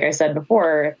personality. Like I said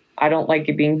before, I don't like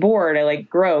being bored. I like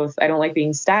growth. I don't like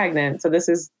being stagnant. So this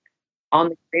is on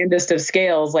the grandest of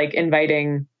scales, like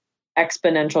inviting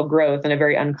exponential growth in a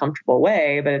very uncomfortable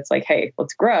way. But it's like, hey,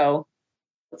 let's grow.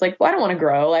 It's like, well, I don't want to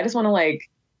grow. I just want to like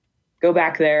go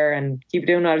back there and keep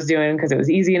doing what I was doing because it was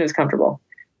easy and it was comfortable.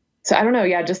 So I don't know.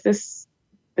 Yeah, just this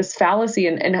fallacy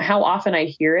and how often I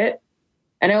hear it.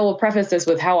 And I will preface this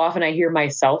with how often I hear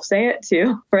myself say it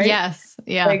too, right? Yes.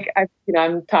 Yeah. Like,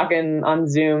 I'm talking on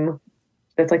Zoom.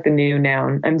 That's like the new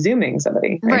noun. I'm Zooming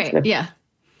somebody. Right. Yeah.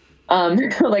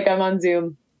 Like I'm on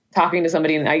Zoom talking to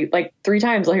somebody and I like 3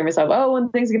 times I'll hear myself, oh, when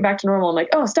things get back to normal, I'm like,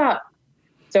 oh, stop.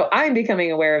 So I'm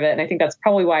becoming aware of it. And I think that's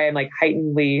probably why I'm like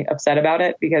heightenedly upset about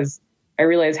it, because I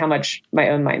realize how much my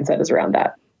own mindset is around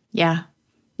that. Yeah.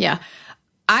 Yeah.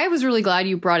 I was really glad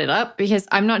you brought it up because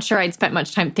I'm not sure I'd spent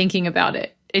much time thinking about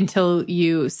it until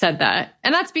you said that.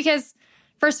 And that's because,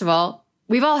 first of all,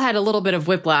 we've all had a little bit of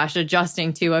whiplash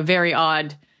adjusting to a very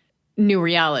odd new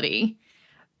reality.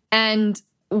 And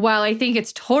while I think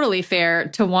it's totally fair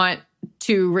to want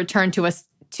to return to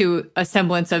a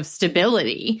semblance of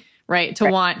stability, right?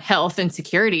 To want health and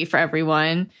security for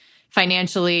everyone,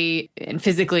 financially and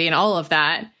physically and all of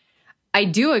that, I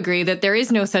do agree that there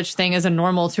is no such thing as a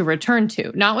normal to return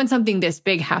to, not when something this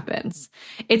big happens.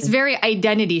 It's very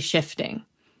identity shifting.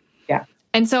 Yeah.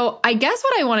 And so I guess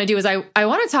what I want to do is I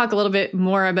want to talk a little bit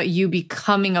more about you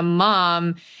becoming a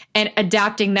mom and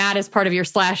adapting that as part of your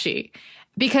slashy,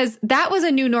 because that was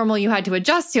a new normal you had to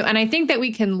adjust to. And I think that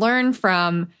we can learn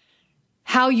from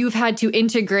how you've had to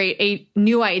integrate a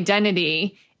new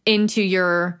identity into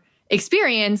your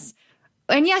experience.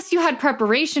 And yes, you had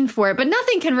preparation for it, but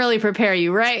nothing can really prepare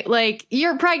you, right? Like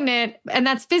you're pregnant and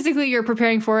that's physically you're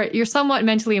preparing for it. You're somewhat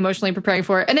mentally, emotionally preparing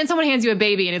for it. And then someone hands you a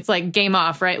baby and it's like game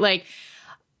off, right? Like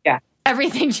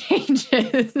everything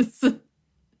changes.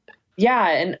 Yeah.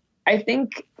 And I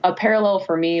think a parallel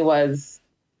for me was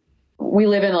we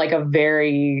live in like a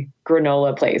very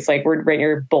granola place. Like we're right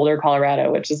near Boulder,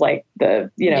 Colorado, which is like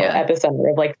the,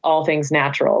 epicenter of like all things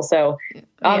natural. So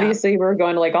obviously we're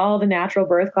going to like all the natural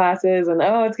birth classes and,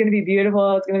 oh, it's going to be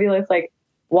beautiful. It's going to be this like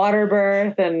water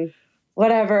birth and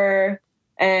whatever.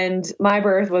 And my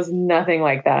birth was nothing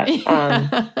like that.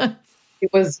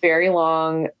 It was very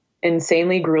long,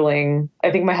 insanely grueling.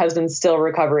 I think my husband's still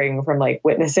recovering from like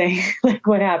witnessing like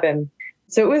what happened.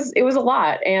 So it was a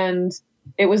lot, and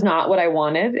it was not what I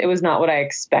wanted. It was not what I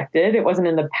expected. It wasn't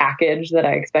in the package that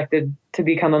I expected to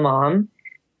become a mom.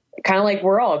 Kind of like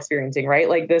we're all experiencing, right?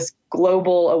 Like this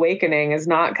global awakening is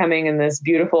not coming in this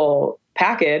beautiful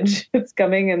package. It's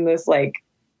coming in this like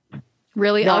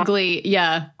really ugly,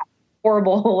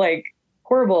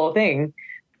 horrible thing.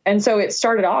 And so it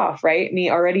started off, right? Me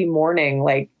already mourning,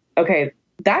 like, okay,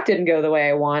 that didn't go the way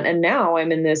I want. And now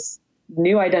I'm in this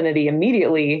new identity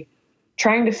immediately,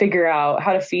 trying to figure out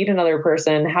how to feed another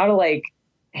person, how to like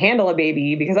handle a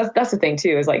baby, because that's the thing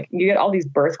too, is like you get all these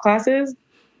birth classes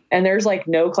and there's like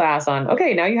no class on,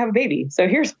 okay, now you have a baby, so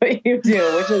here's what you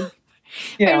do, which is,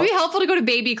 it'd be helpful to go to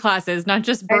baby classes, not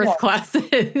just birth classes.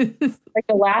 Like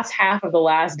the last half of the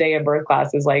last day of birth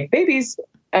class is like, babies,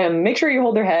 make sure you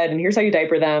hold their head and here's how you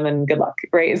diaper them and good luck,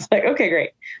 right? It's like, okay, great.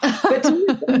 But to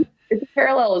me, it's a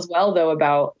parallel as well though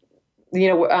about,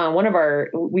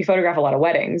 we photograph a lot of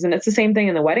weddings, and it's the same thing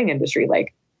in the wedding industry.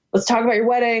 Like, let's talk about your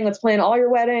wedding. Let's plan all your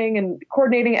wedding and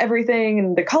coordinating everything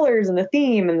and the colors and the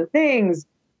theme and the things.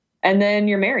 And then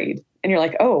you're married and you're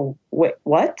like, oh,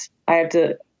 what? I have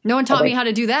to. No one taught me how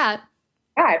to do that.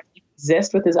 Yeah, I have to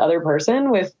exist with this other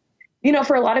person with,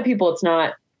 for a lot of people,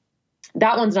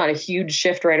 that one's not a huge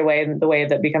shift right away in the way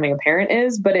that becoming a parent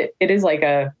is, but it is like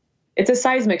it's a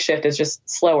seismic shift. It's just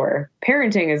slower.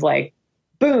 Parenting is like,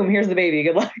 boom, here's the baby.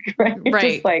 Good luck. Right.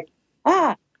 Just like,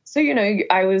 so,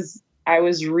 I was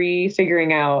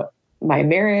refiguring out my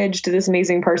marriage to this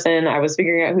amazing person. I was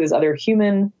figuring out who this other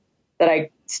human that I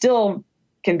still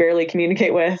can barely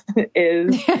communicate with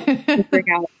is, figuring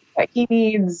out what he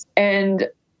needs. And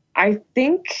I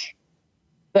think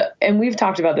and we've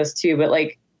talked about this too, but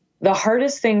like the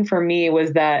hardest thing for me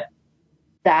was that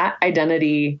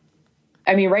identity,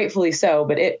 I mean, rightfully so,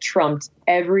 but it trumped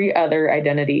every other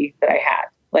identity that I had.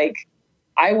 Like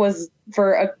I was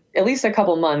for at least a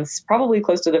couple months, probably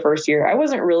close to the first year, I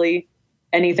wasn't really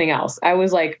anything else. I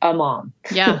was like a mom.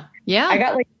 Yeah. Yeah. I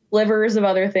got like slivers of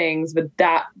other things, but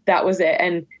that was it.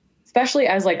 And especially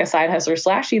as like a side hustler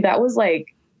 /y, that was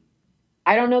like,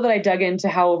 I don't know that I dug into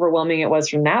how overwhelming it was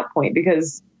from that point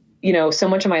because, so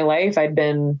much of my life for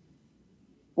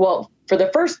the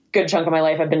first good chunk of my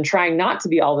life, I've been trying not to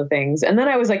be all the things. And then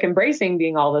I was like embracing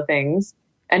being all the things.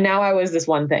 And now I was this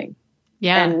one thing.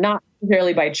 Yeah. And not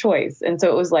necessarily by choice. And so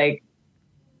it was like,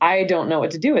 I don't know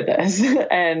what to do with this.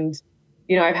 And,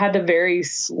 I've had to very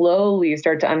slowly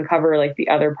start to uncover like the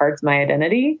other parts of my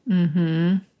identity.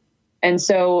 Mm-hmm. And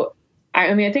so,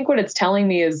 I think what it's telling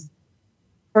me is,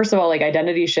 first of all, like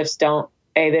identity shifts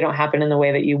they don't happen in the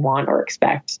way that you want or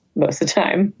expect most of the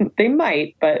time. They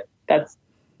might, but that's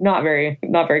not very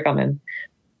common.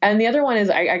 And the other one is,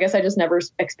 I guess I just never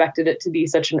expected it to be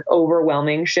such an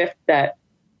overwhelming shift that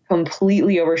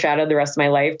completely overshadowed the rest of my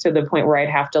life to the point where I'd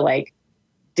have to like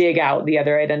dig out the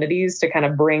other identities to kind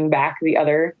of bring back the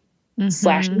other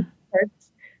slashing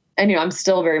parts. And, I'm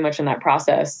still very much in that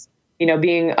process.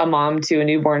 Being a mom to a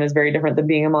newborn is very different than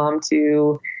being a mom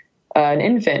to an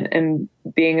infant and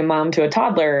being a mom to a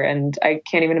toddler. And I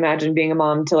can't even imagine being a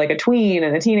mom to like a tween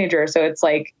and a teenager. So it's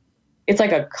like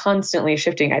a constantly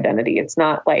shifting identity. It's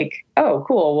not like, oh,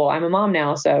 cool, well, I'm a mom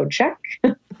now, so check.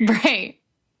 Right.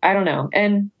 I don't know.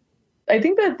 And I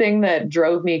think the thing that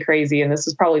drove me crazy, and this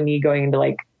is probably me going into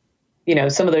like,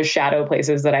 some of those shadow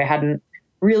places that I hadn't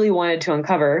really wanted to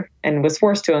uncover and was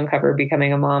forced to uncover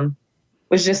becoming a mom,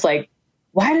 was just like,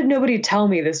 why did nobody tell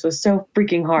me this was so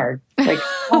freaking hard? Like,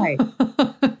 why?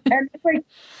 And it's like,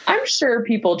 I'm sure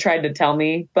people tried to tell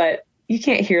me, but you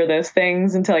can't hear those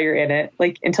things until you're in it,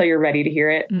 like until you're ready to hear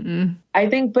it. Mm-mm. I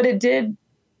think, but it did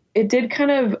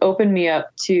kind of open me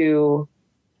up to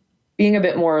being a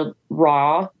bit more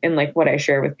raw in like what I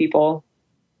share with people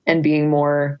and being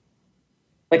more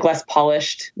like less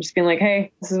polished, just being like,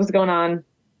 hey, this is what's going on.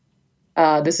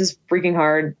 This is freaking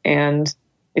hard. And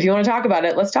if you want to talk about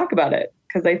it, let's talk about it.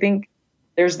 Cause I think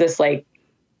there's this like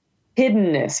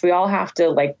hiddenness. We all have to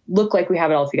like look like we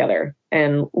have it all together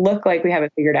and look like we have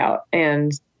it figured out.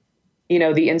 And, the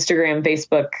Instagram,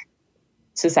 Facebook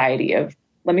society of,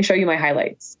 let me show you my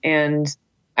highlights. And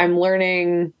I'm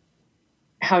learning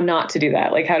how not to do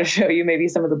that, like how to show you maybe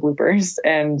some of the bloopers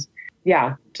and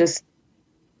just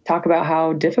talk about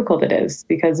how difficult it is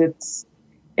because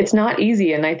it's not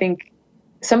easy. And I think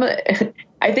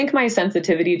I think my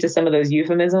sensitivity to some of those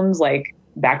euphemisms, like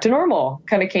back to normal,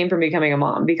 kind of came from becoming a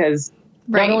mom because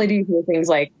not only do you hear things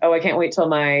like, oh, I can't wait till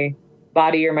my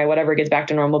body or my whatever gets back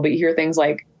to normal, but you hear things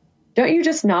like, don't you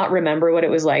just not remember what it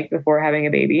was like before having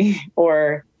a baby?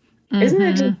 Or isn't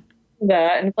it just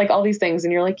that? And it's like all these things.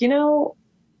 And you're like,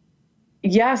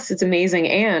 yes, it's amazing.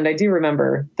 And I do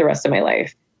remember the rest of my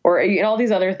life, or all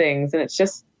these other things. And it's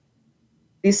just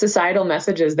these societal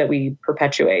messages that we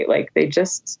perpetuate. Like they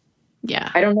just,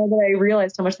 I don't know that I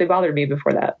realized how much they bothered me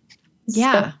before that.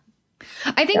 Yeah.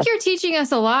 So, I think you're teaching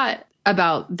us a lot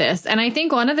about this. And I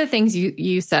think one of the things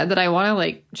you said that I want to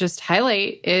like just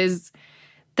highlight is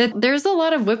that there's a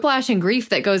lot of whiplash and grief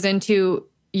that goes into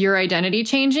your identity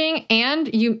changing. And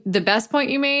the best point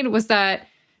you made was that,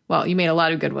 well, you made a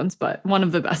lot of good ones, but one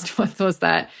of the best ones was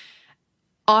that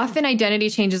often identity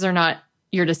changes are not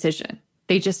your decision.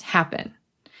 They just happen.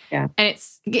 Yeah. And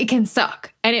it can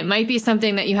suck. And it might be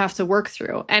something that you have to work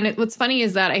through. And what's funny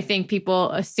is that I think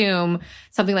people assume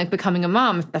something like becoming a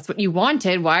mom, if that's what you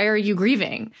wanted, why are you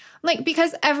grieving? Like,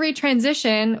 because every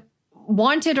transition,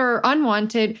 wanted or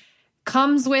unwanted,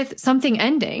 comes with something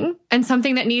ending and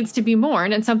something that needs to be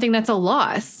mourned and something that's a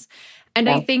loss. And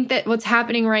I think that what's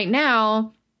happening right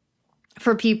now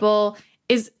for people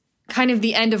is kind of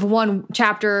the end of one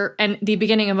chapter and the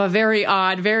beginning of a very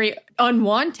odd, very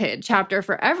unwanted chapter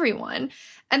for everyone.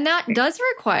 And that does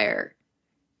require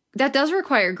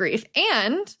grief.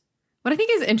 And what I think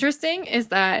is interesting is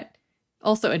that,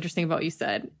 also interesting about what you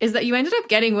said, is that you ended up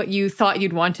getting what you thought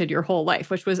you'd wanted your whole life,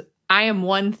 which was, I am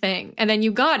one thing. And then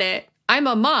you got it. I'm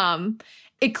a mom.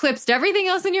 Eclipsed everything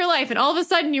else in your life. And all of a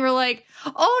sudden you were like,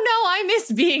 oh no, I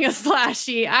miss being a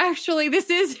slashy. Actually, this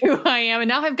is who I am. And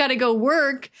now I've got to go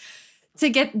work to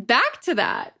get back to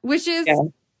that, which is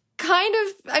kind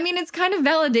of, it's kind of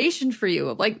validation for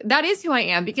you. Like, that is who I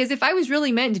am. Because if I was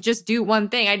really meant to just do one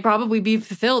thing, I'd probably be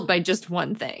fulfilled by just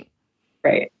one thing.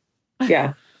 Right.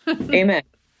 Yeah. Amen.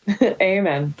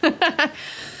 Amen.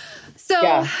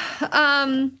 So,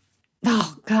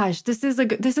 oh gosh, this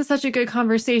is such a good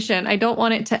conversation. I don't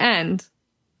want it to end.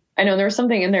 I know there was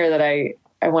something in there that I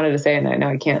wanted to say, and now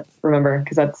I can't remember,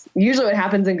 because that's usually what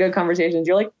happens in good conversations.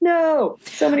 You're like, no,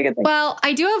 so many good things. Well,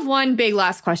 I do have one big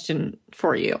last question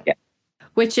for you,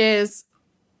 which is,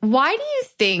 why do you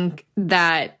think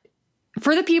that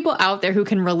for the people out there who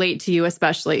can relate to you,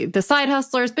 especially the side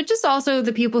hustlers, but just also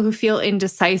the people who feel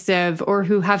indecisive or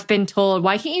who have been told,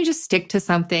 why can't you just stick to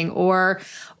something? Or,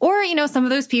 some of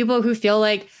those people who feel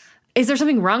like, is there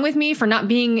something wrong with me for not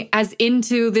being as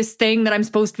into this thing that I'm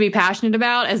supposed to be passionate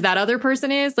about as that other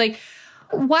person is? Like,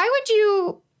 why would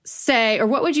you say, or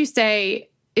what would you say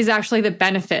is actually the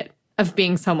benefit of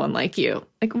being someone like you?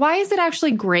 Like, why is it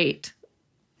actually great?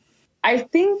 I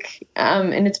think,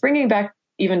 and it's bringing back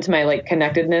even to my like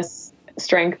connectedness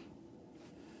strength.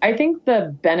 I think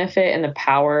the benefit and the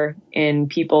power in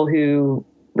people who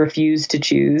refuse to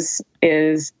choose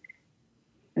is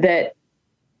that,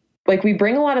 like, we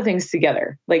bring a lot of things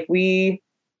together. Like we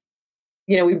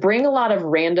bring a lot of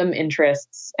random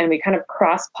interests and we kind of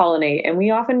cross-pollinate, and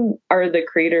we often are the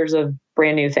creators of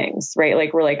brand new things, right?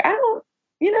 Like we're like, I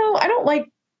don't like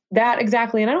that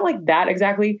exactly. And I don't like that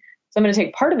exactly. So I'm going to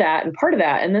take part of that and part of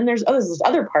that. And then there's this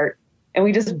other part. And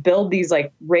we just build these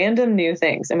like random new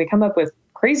things, and we come up with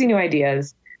crazy new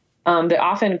ideas that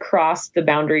often cross the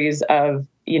boundaries of,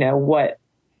 what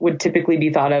would typically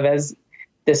be thought of as,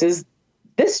 this is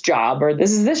this job or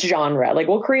this is this genre. Like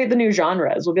we'll create the new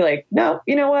genres. We'll be like, no,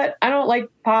 you know what? I don't like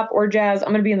pop or jazz. I'm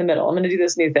going to be in the middle. I'm going to do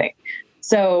this new thing.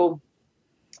 So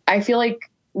I feel like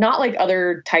not like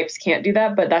other types can't do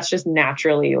that, but that's just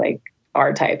naturally like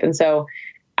our type. And so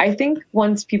I think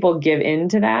once people give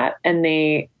into that and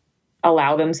they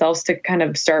allow themselves to kind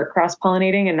of start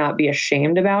cross-pollinating and not be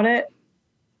ashamed about it,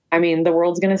 the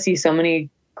world's going to see so many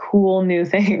cool new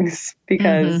things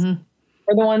because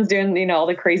we're the ones doing, all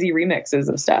the crazy remixes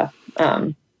of stuff.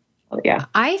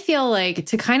 I feel like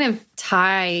to kind of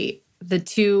tie the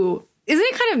two, isn't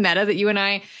it kind of meta that you and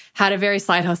I had a very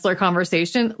side hustler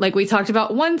conversation? Like we talked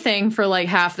about one thing for like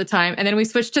half the time, and then we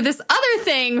switched to this other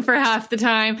thing for half the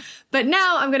time. But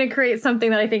now I'm going to create something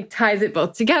that I think ties it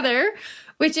both together,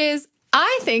 which is,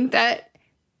 I think that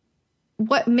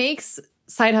what makes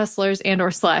side hustlers and or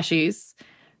slashies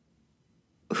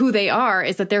who they are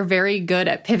is that they're very good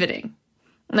at pivoting.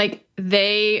 Like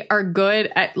they are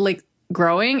good at like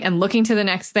growing and looking to the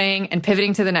next thing and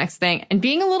pivoting to the next thing and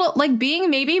being being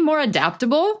maybe more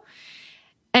adaptable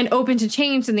and open to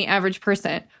change than the average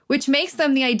person, which makes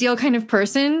them the ideal kind of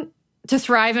person to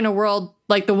thrive in a world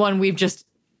like the one we've just,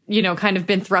 kind of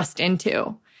been thrust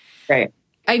into. Right.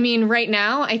 Right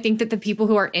now, I think that the people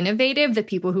who are innovative, the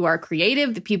people who are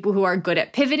creative, the people who are good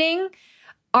at pivoting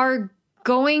are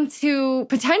going to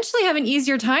potentially have an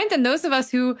easier time than those of us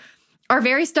who are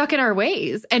very stuck in our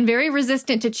ways and very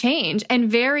resistant to change and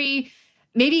very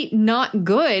maybe not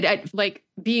good at like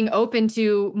being open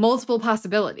to multiple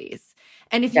possibilities.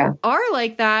 And if you are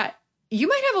like that, you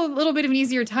might have a little bit of an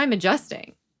easier time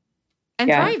adjusting and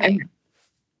thriving. And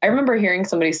I remember hearing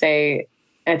somebody say,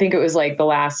 I think it was like the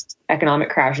last economic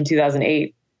crash in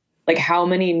 2008, like how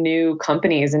many new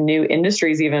companies and new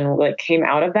industries even like came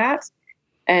out of that.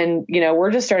 And, you know,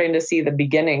 we're just starting to see the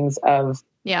beginnings of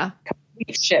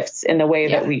complete shifts in the way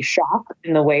that we shop,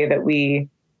 in the way that we,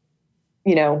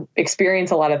 you know,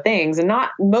 experience a lot of things. And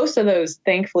not most of those,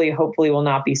 thankfully, hopefully will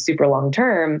not be super long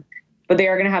term, but they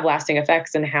are going to have lasting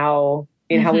effects in how,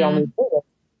 you know, how we all move forward.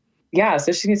 Yeah. So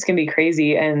it's going to be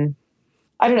crazy. And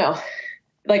I don't know,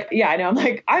 like, I know I'm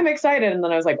like, I'm excited. And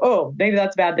then I was like, oh, maybe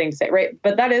that's a bad thing to say. Right.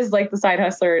 But that is like the side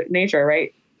hustler nature,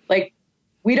 right? Like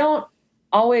we don't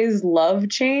always love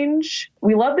change.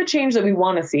 We love the change that we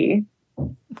want to see.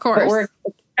 Of course. But we're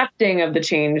accepting of the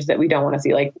change that we don't want to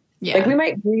see. Like we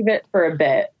might grieve it for a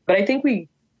bit, but I think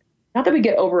not that we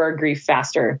get over our grief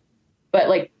faster, but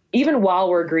like even while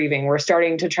we're grieving, we're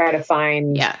starting to try to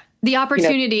find the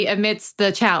opportunity amidst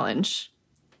the challenge.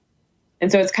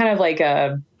 And so it's kind of like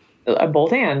a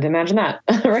both and, imagine that,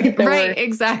 right? Right,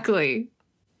 exactly.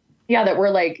 Yeah, that we're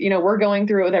like, you know, we're going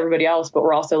through it with everybody else, but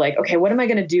we're also like, okay, what am I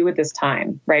going to do with this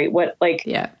time? Right? What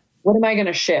am I going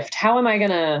to shift? How am I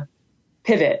going to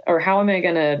pivot? Or how am I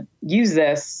going to use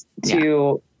this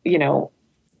to, you know,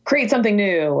 create something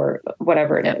new or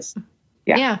whatever it is?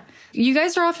 Yeah. You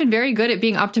guys are often very good at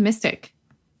being optimistic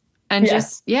and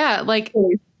like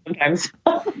sometimes.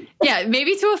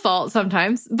 Maybe to a fault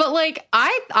sometimes, but like,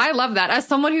 I love that as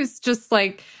someone who's just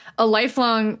like a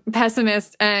lifelong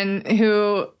pessimist and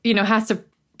who, you know, has to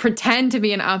pretend to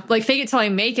be like fake it till I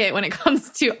make it when it comes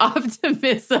to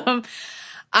optimism.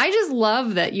 I just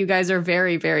love that you guys are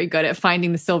very, very good at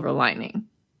finding the silver lining.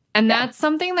 And that's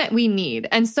something that we need.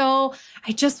 And so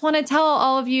I just want to tell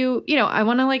all of you, you know, I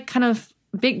want to like kind of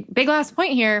big last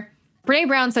point here. Brene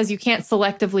Brown says you can't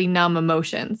selectively numb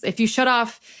emotions. If you shut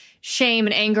off shame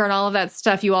and anger and all of that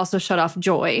stuff, you also shut off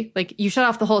joy. Like you shut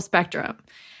off the whole spectrum.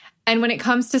 And when it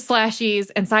comes to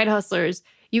slashies and side hustlers,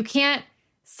 you can't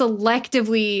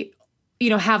selectively, you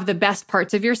know, have the best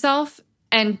parts of yourself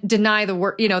and deny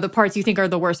the parts you think are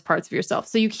the worst parts of yourself.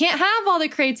 So you can't have all the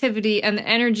creativity and the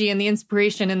energy and the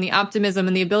inspiration and the optimism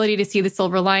and the ability to see the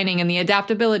silver lining and the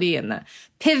adaptability and the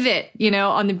pivot, you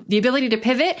know, on the ability to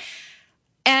pivot,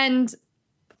 and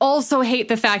also hate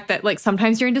the fact that like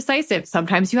sometimes you're indecisive,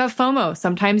 sometimes you have FOMO,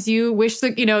 sometimes you wish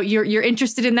that, you know, you're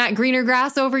interested in that greener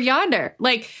grass over yonder.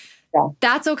 Like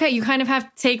that's okay. You kind of have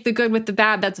to take the good with the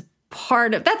bad. That's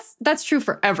that's true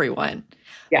for everyone.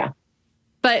 Yeah.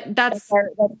 But that's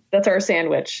our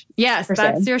sandwich. Yes,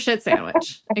 that's your shit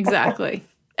sandwich. Exactly.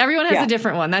 Everyone has a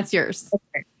different one. That's yours.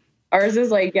 Okay. Ours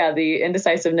is like, the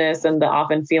indecisiveness and the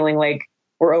often feeling like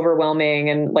we're overwhelming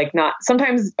and like not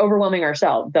sometimes overwhelming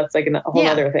ourselves. That's like a whole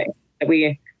other thing that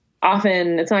we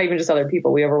often, it's not even just other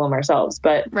people, we overwhelm ourselves.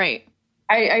 But I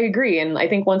agree. And I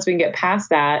think once we can get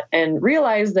past that and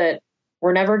realize that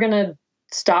we're never going to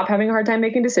stop having a hard time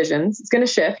making decisions, it's going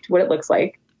to shift what it looks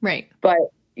like. Right. But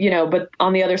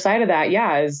on the other side of that,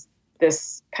 is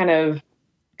this kind of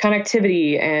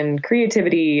connectivity and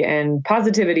creativity and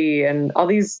positivity and all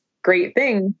these great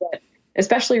things that,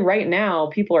 especially right now,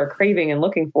 people are craving and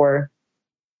looking for.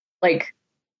 Like,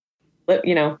 let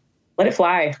it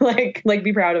fly. like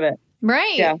be proud of it.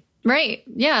 Right. Yeah. Right.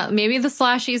 Yeah. Maybe the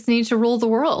slashies need to rule the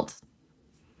world.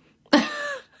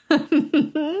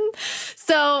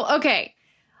 So, okay.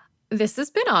 This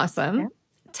has been awesome. Yeah.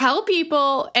 Tell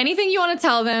people anything you want to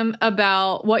tell them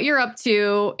about what you're up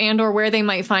to and or where they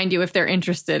might find you if they're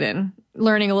interested in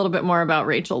learning a little bit more about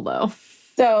Rachel Lowe.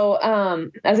 So,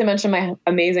 as I mentioned, my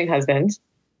amazing husband,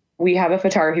 we have a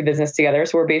photography business together.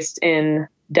 So we're based in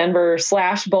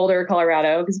Denver/Boulder,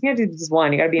 Colorado, because you can't do just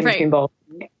one. You got to be in between both.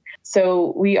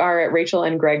 So we are at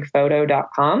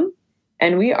rachelandgregphoto.com.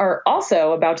 And we are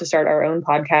also about to start our own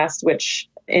podcast, which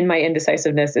in my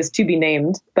indecisiveness is to be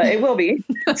named, but it will be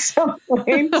at some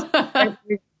point. But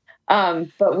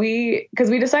because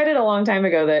we decided a long time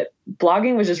ago that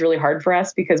blogging was just really hard for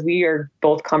us because we are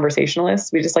both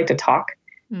conversationalists. We just like to talk.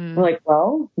 We're like,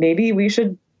 well, maybe we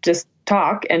should just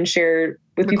talk and share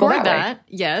with people that way.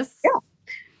 Yes. Yeah.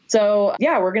 So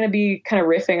we're going to be kind of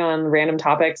riffing on random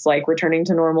topics like returning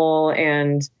to normal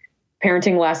and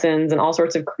parenting lessons and all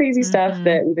sorts of crazy stuff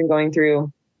that we've been going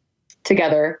through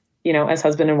together, you know, as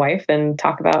husband and wife, and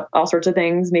talk about all sorts of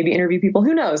things, maybe interview people.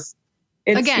 Who knows?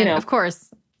 It's, of course.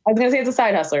 I was going to say it's a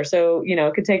side hustler. So, you know,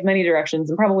 it could take many directions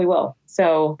and probably will.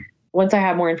 So once I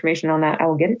have more information on that, I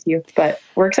will get it to you. But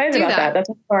we're excited about that. That's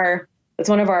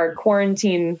one of our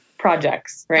quarantine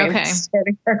projects, right? Okay.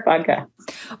 Starting our podcast.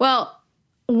 Well,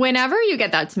 whenever you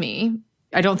get that to me,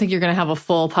 I don't think you're going to have a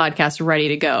full podcast ready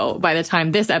to go by the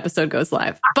time this episode goes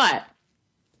live. But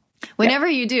whenever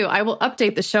you do, I will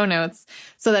update the show notes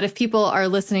so that if people are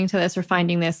listening to this or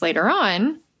finding this later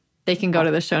on, they can go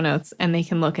to the show notes and they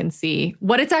can look and see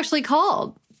what it's actually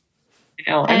called.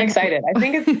 I'm excited. I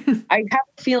think I have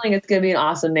a feeling it's going to be an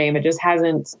awesome name. It just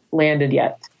hasn't landed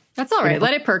yet. That's all right.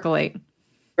 Let it percolate.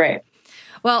 Great.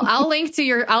 Well, I'll link to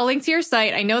your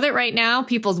site. I know that right now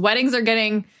people's weddings are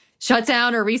getting shut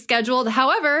down or rescheduled.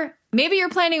 However, maybe you're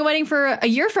planning a wedding for a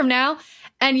year from now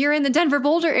and you're in the Denver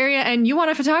Boulder area and you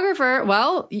want a photographer.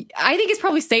 Well, I think it's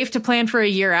probably safe to plan for a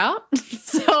year out.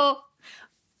 So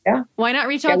why not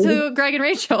reach out to Greg and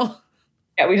Rachel?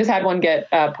 Yeah, we just had one get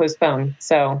postponed.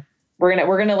 So we're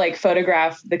gonna like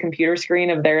photograph the computer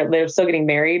screen of they're still getting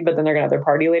married, but then they're gonna have their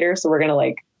party later. So we're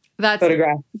gonna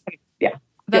photograph. Yeah.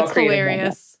 That's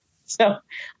hilarious. So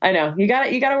I know you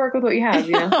gotta work with what you have,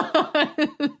 you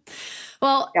know?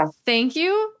 Well, thank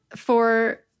you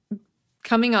for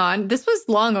coming on. This was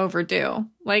long overdue.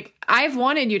 Like, I've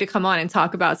wanted you to come on and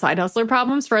talk about side hustler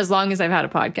problems for as long as I've had a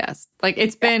podcast. Like,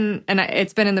 it's been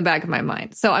in the back of my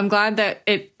mind. So I'm glad that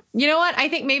you know what? I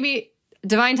think maybe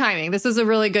divine timing. This is a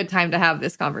really good time to have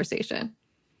this conversation.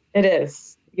 It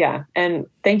is. Yeah. And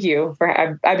thank you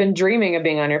I've been dreaming of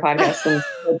being on your podcast.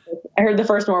 And I heard the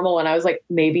first normal one. I was like,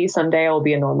 maybe someday I will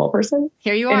be a normal person.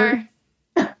 Here you are.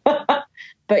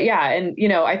 But yeah. And, you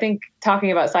know, I think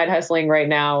talking about side hustling right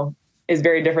now is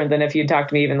very different than if you'd talked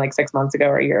to me even like 6 months ago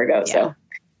or a year ago. Yeah. So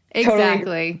exactly.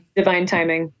 Totally divine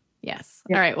timing. Yes.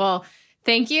 Yeah. All right. Well,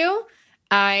 thank you.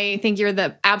 I think you're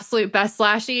the absolute best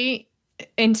slashy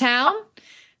in town.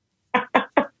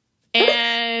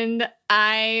 And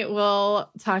I will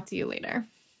talk to you later.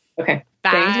 Okay.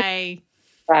 Bye.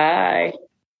 Bye.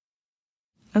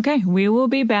 Okay, we will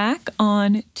be back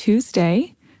on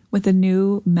Tuesday with a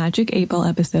new Magic 8 Ball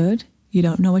episode. You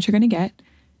don't know what you're going to get.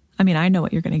 I mean, I know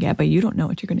what you're going to get, but you don't know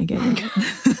what you're going to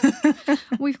get.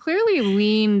 We've clearly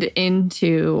leaned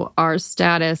into our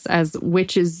status as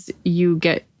witches you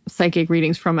get psychic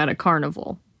readings from at a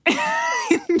carnival.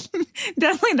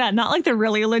 Definitely that. Not like the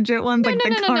really legit ones.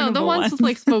 No. The ones with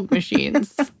like smoke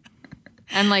machines.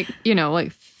 And like, you know,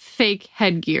 like fake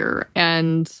headgear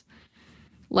and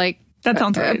like that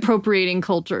sounds right. Appropriating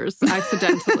cultures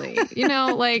accidentally. You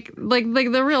know, like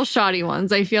the real shoddy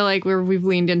ones. I feel like we've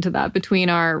leaned into that between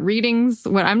our readings.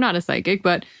 Well, I'm not a psychic,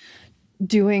 but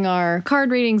doing our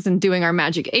card readings and doing our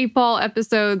Magic 8 Ball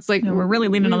episodes. Like we're really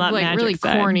leaning on that like magic really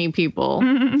side. Corny people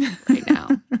right now.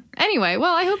 Anyway,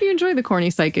 well, I hope you enjoy the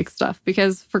corny psychic stuff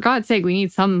because for God's sake, we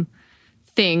need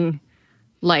something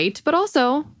light, but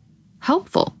also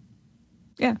helpful.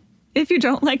 Yeah. If you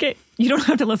don't like it, you don't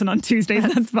have to listen on Tuesdays.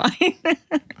 That's fine.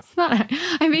 It's not.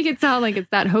 I make it sound like it's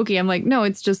that hokey. I'm like, no,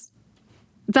 it's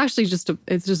actually just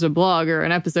a blog or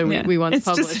an episode we once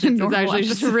published. It's actually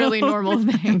just a really normal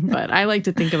thing. But I like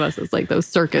to think of us as like those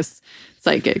circus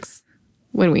psychics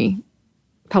when we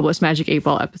publish Magic 8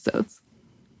 Ball episodes.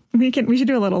 We should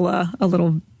do a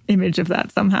little image of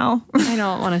that somehow. I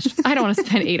don't want to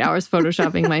spend 8 hours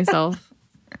photoshopping myself.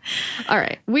 All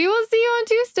right. We will see you on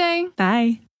Tuesday.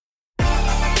 Bye.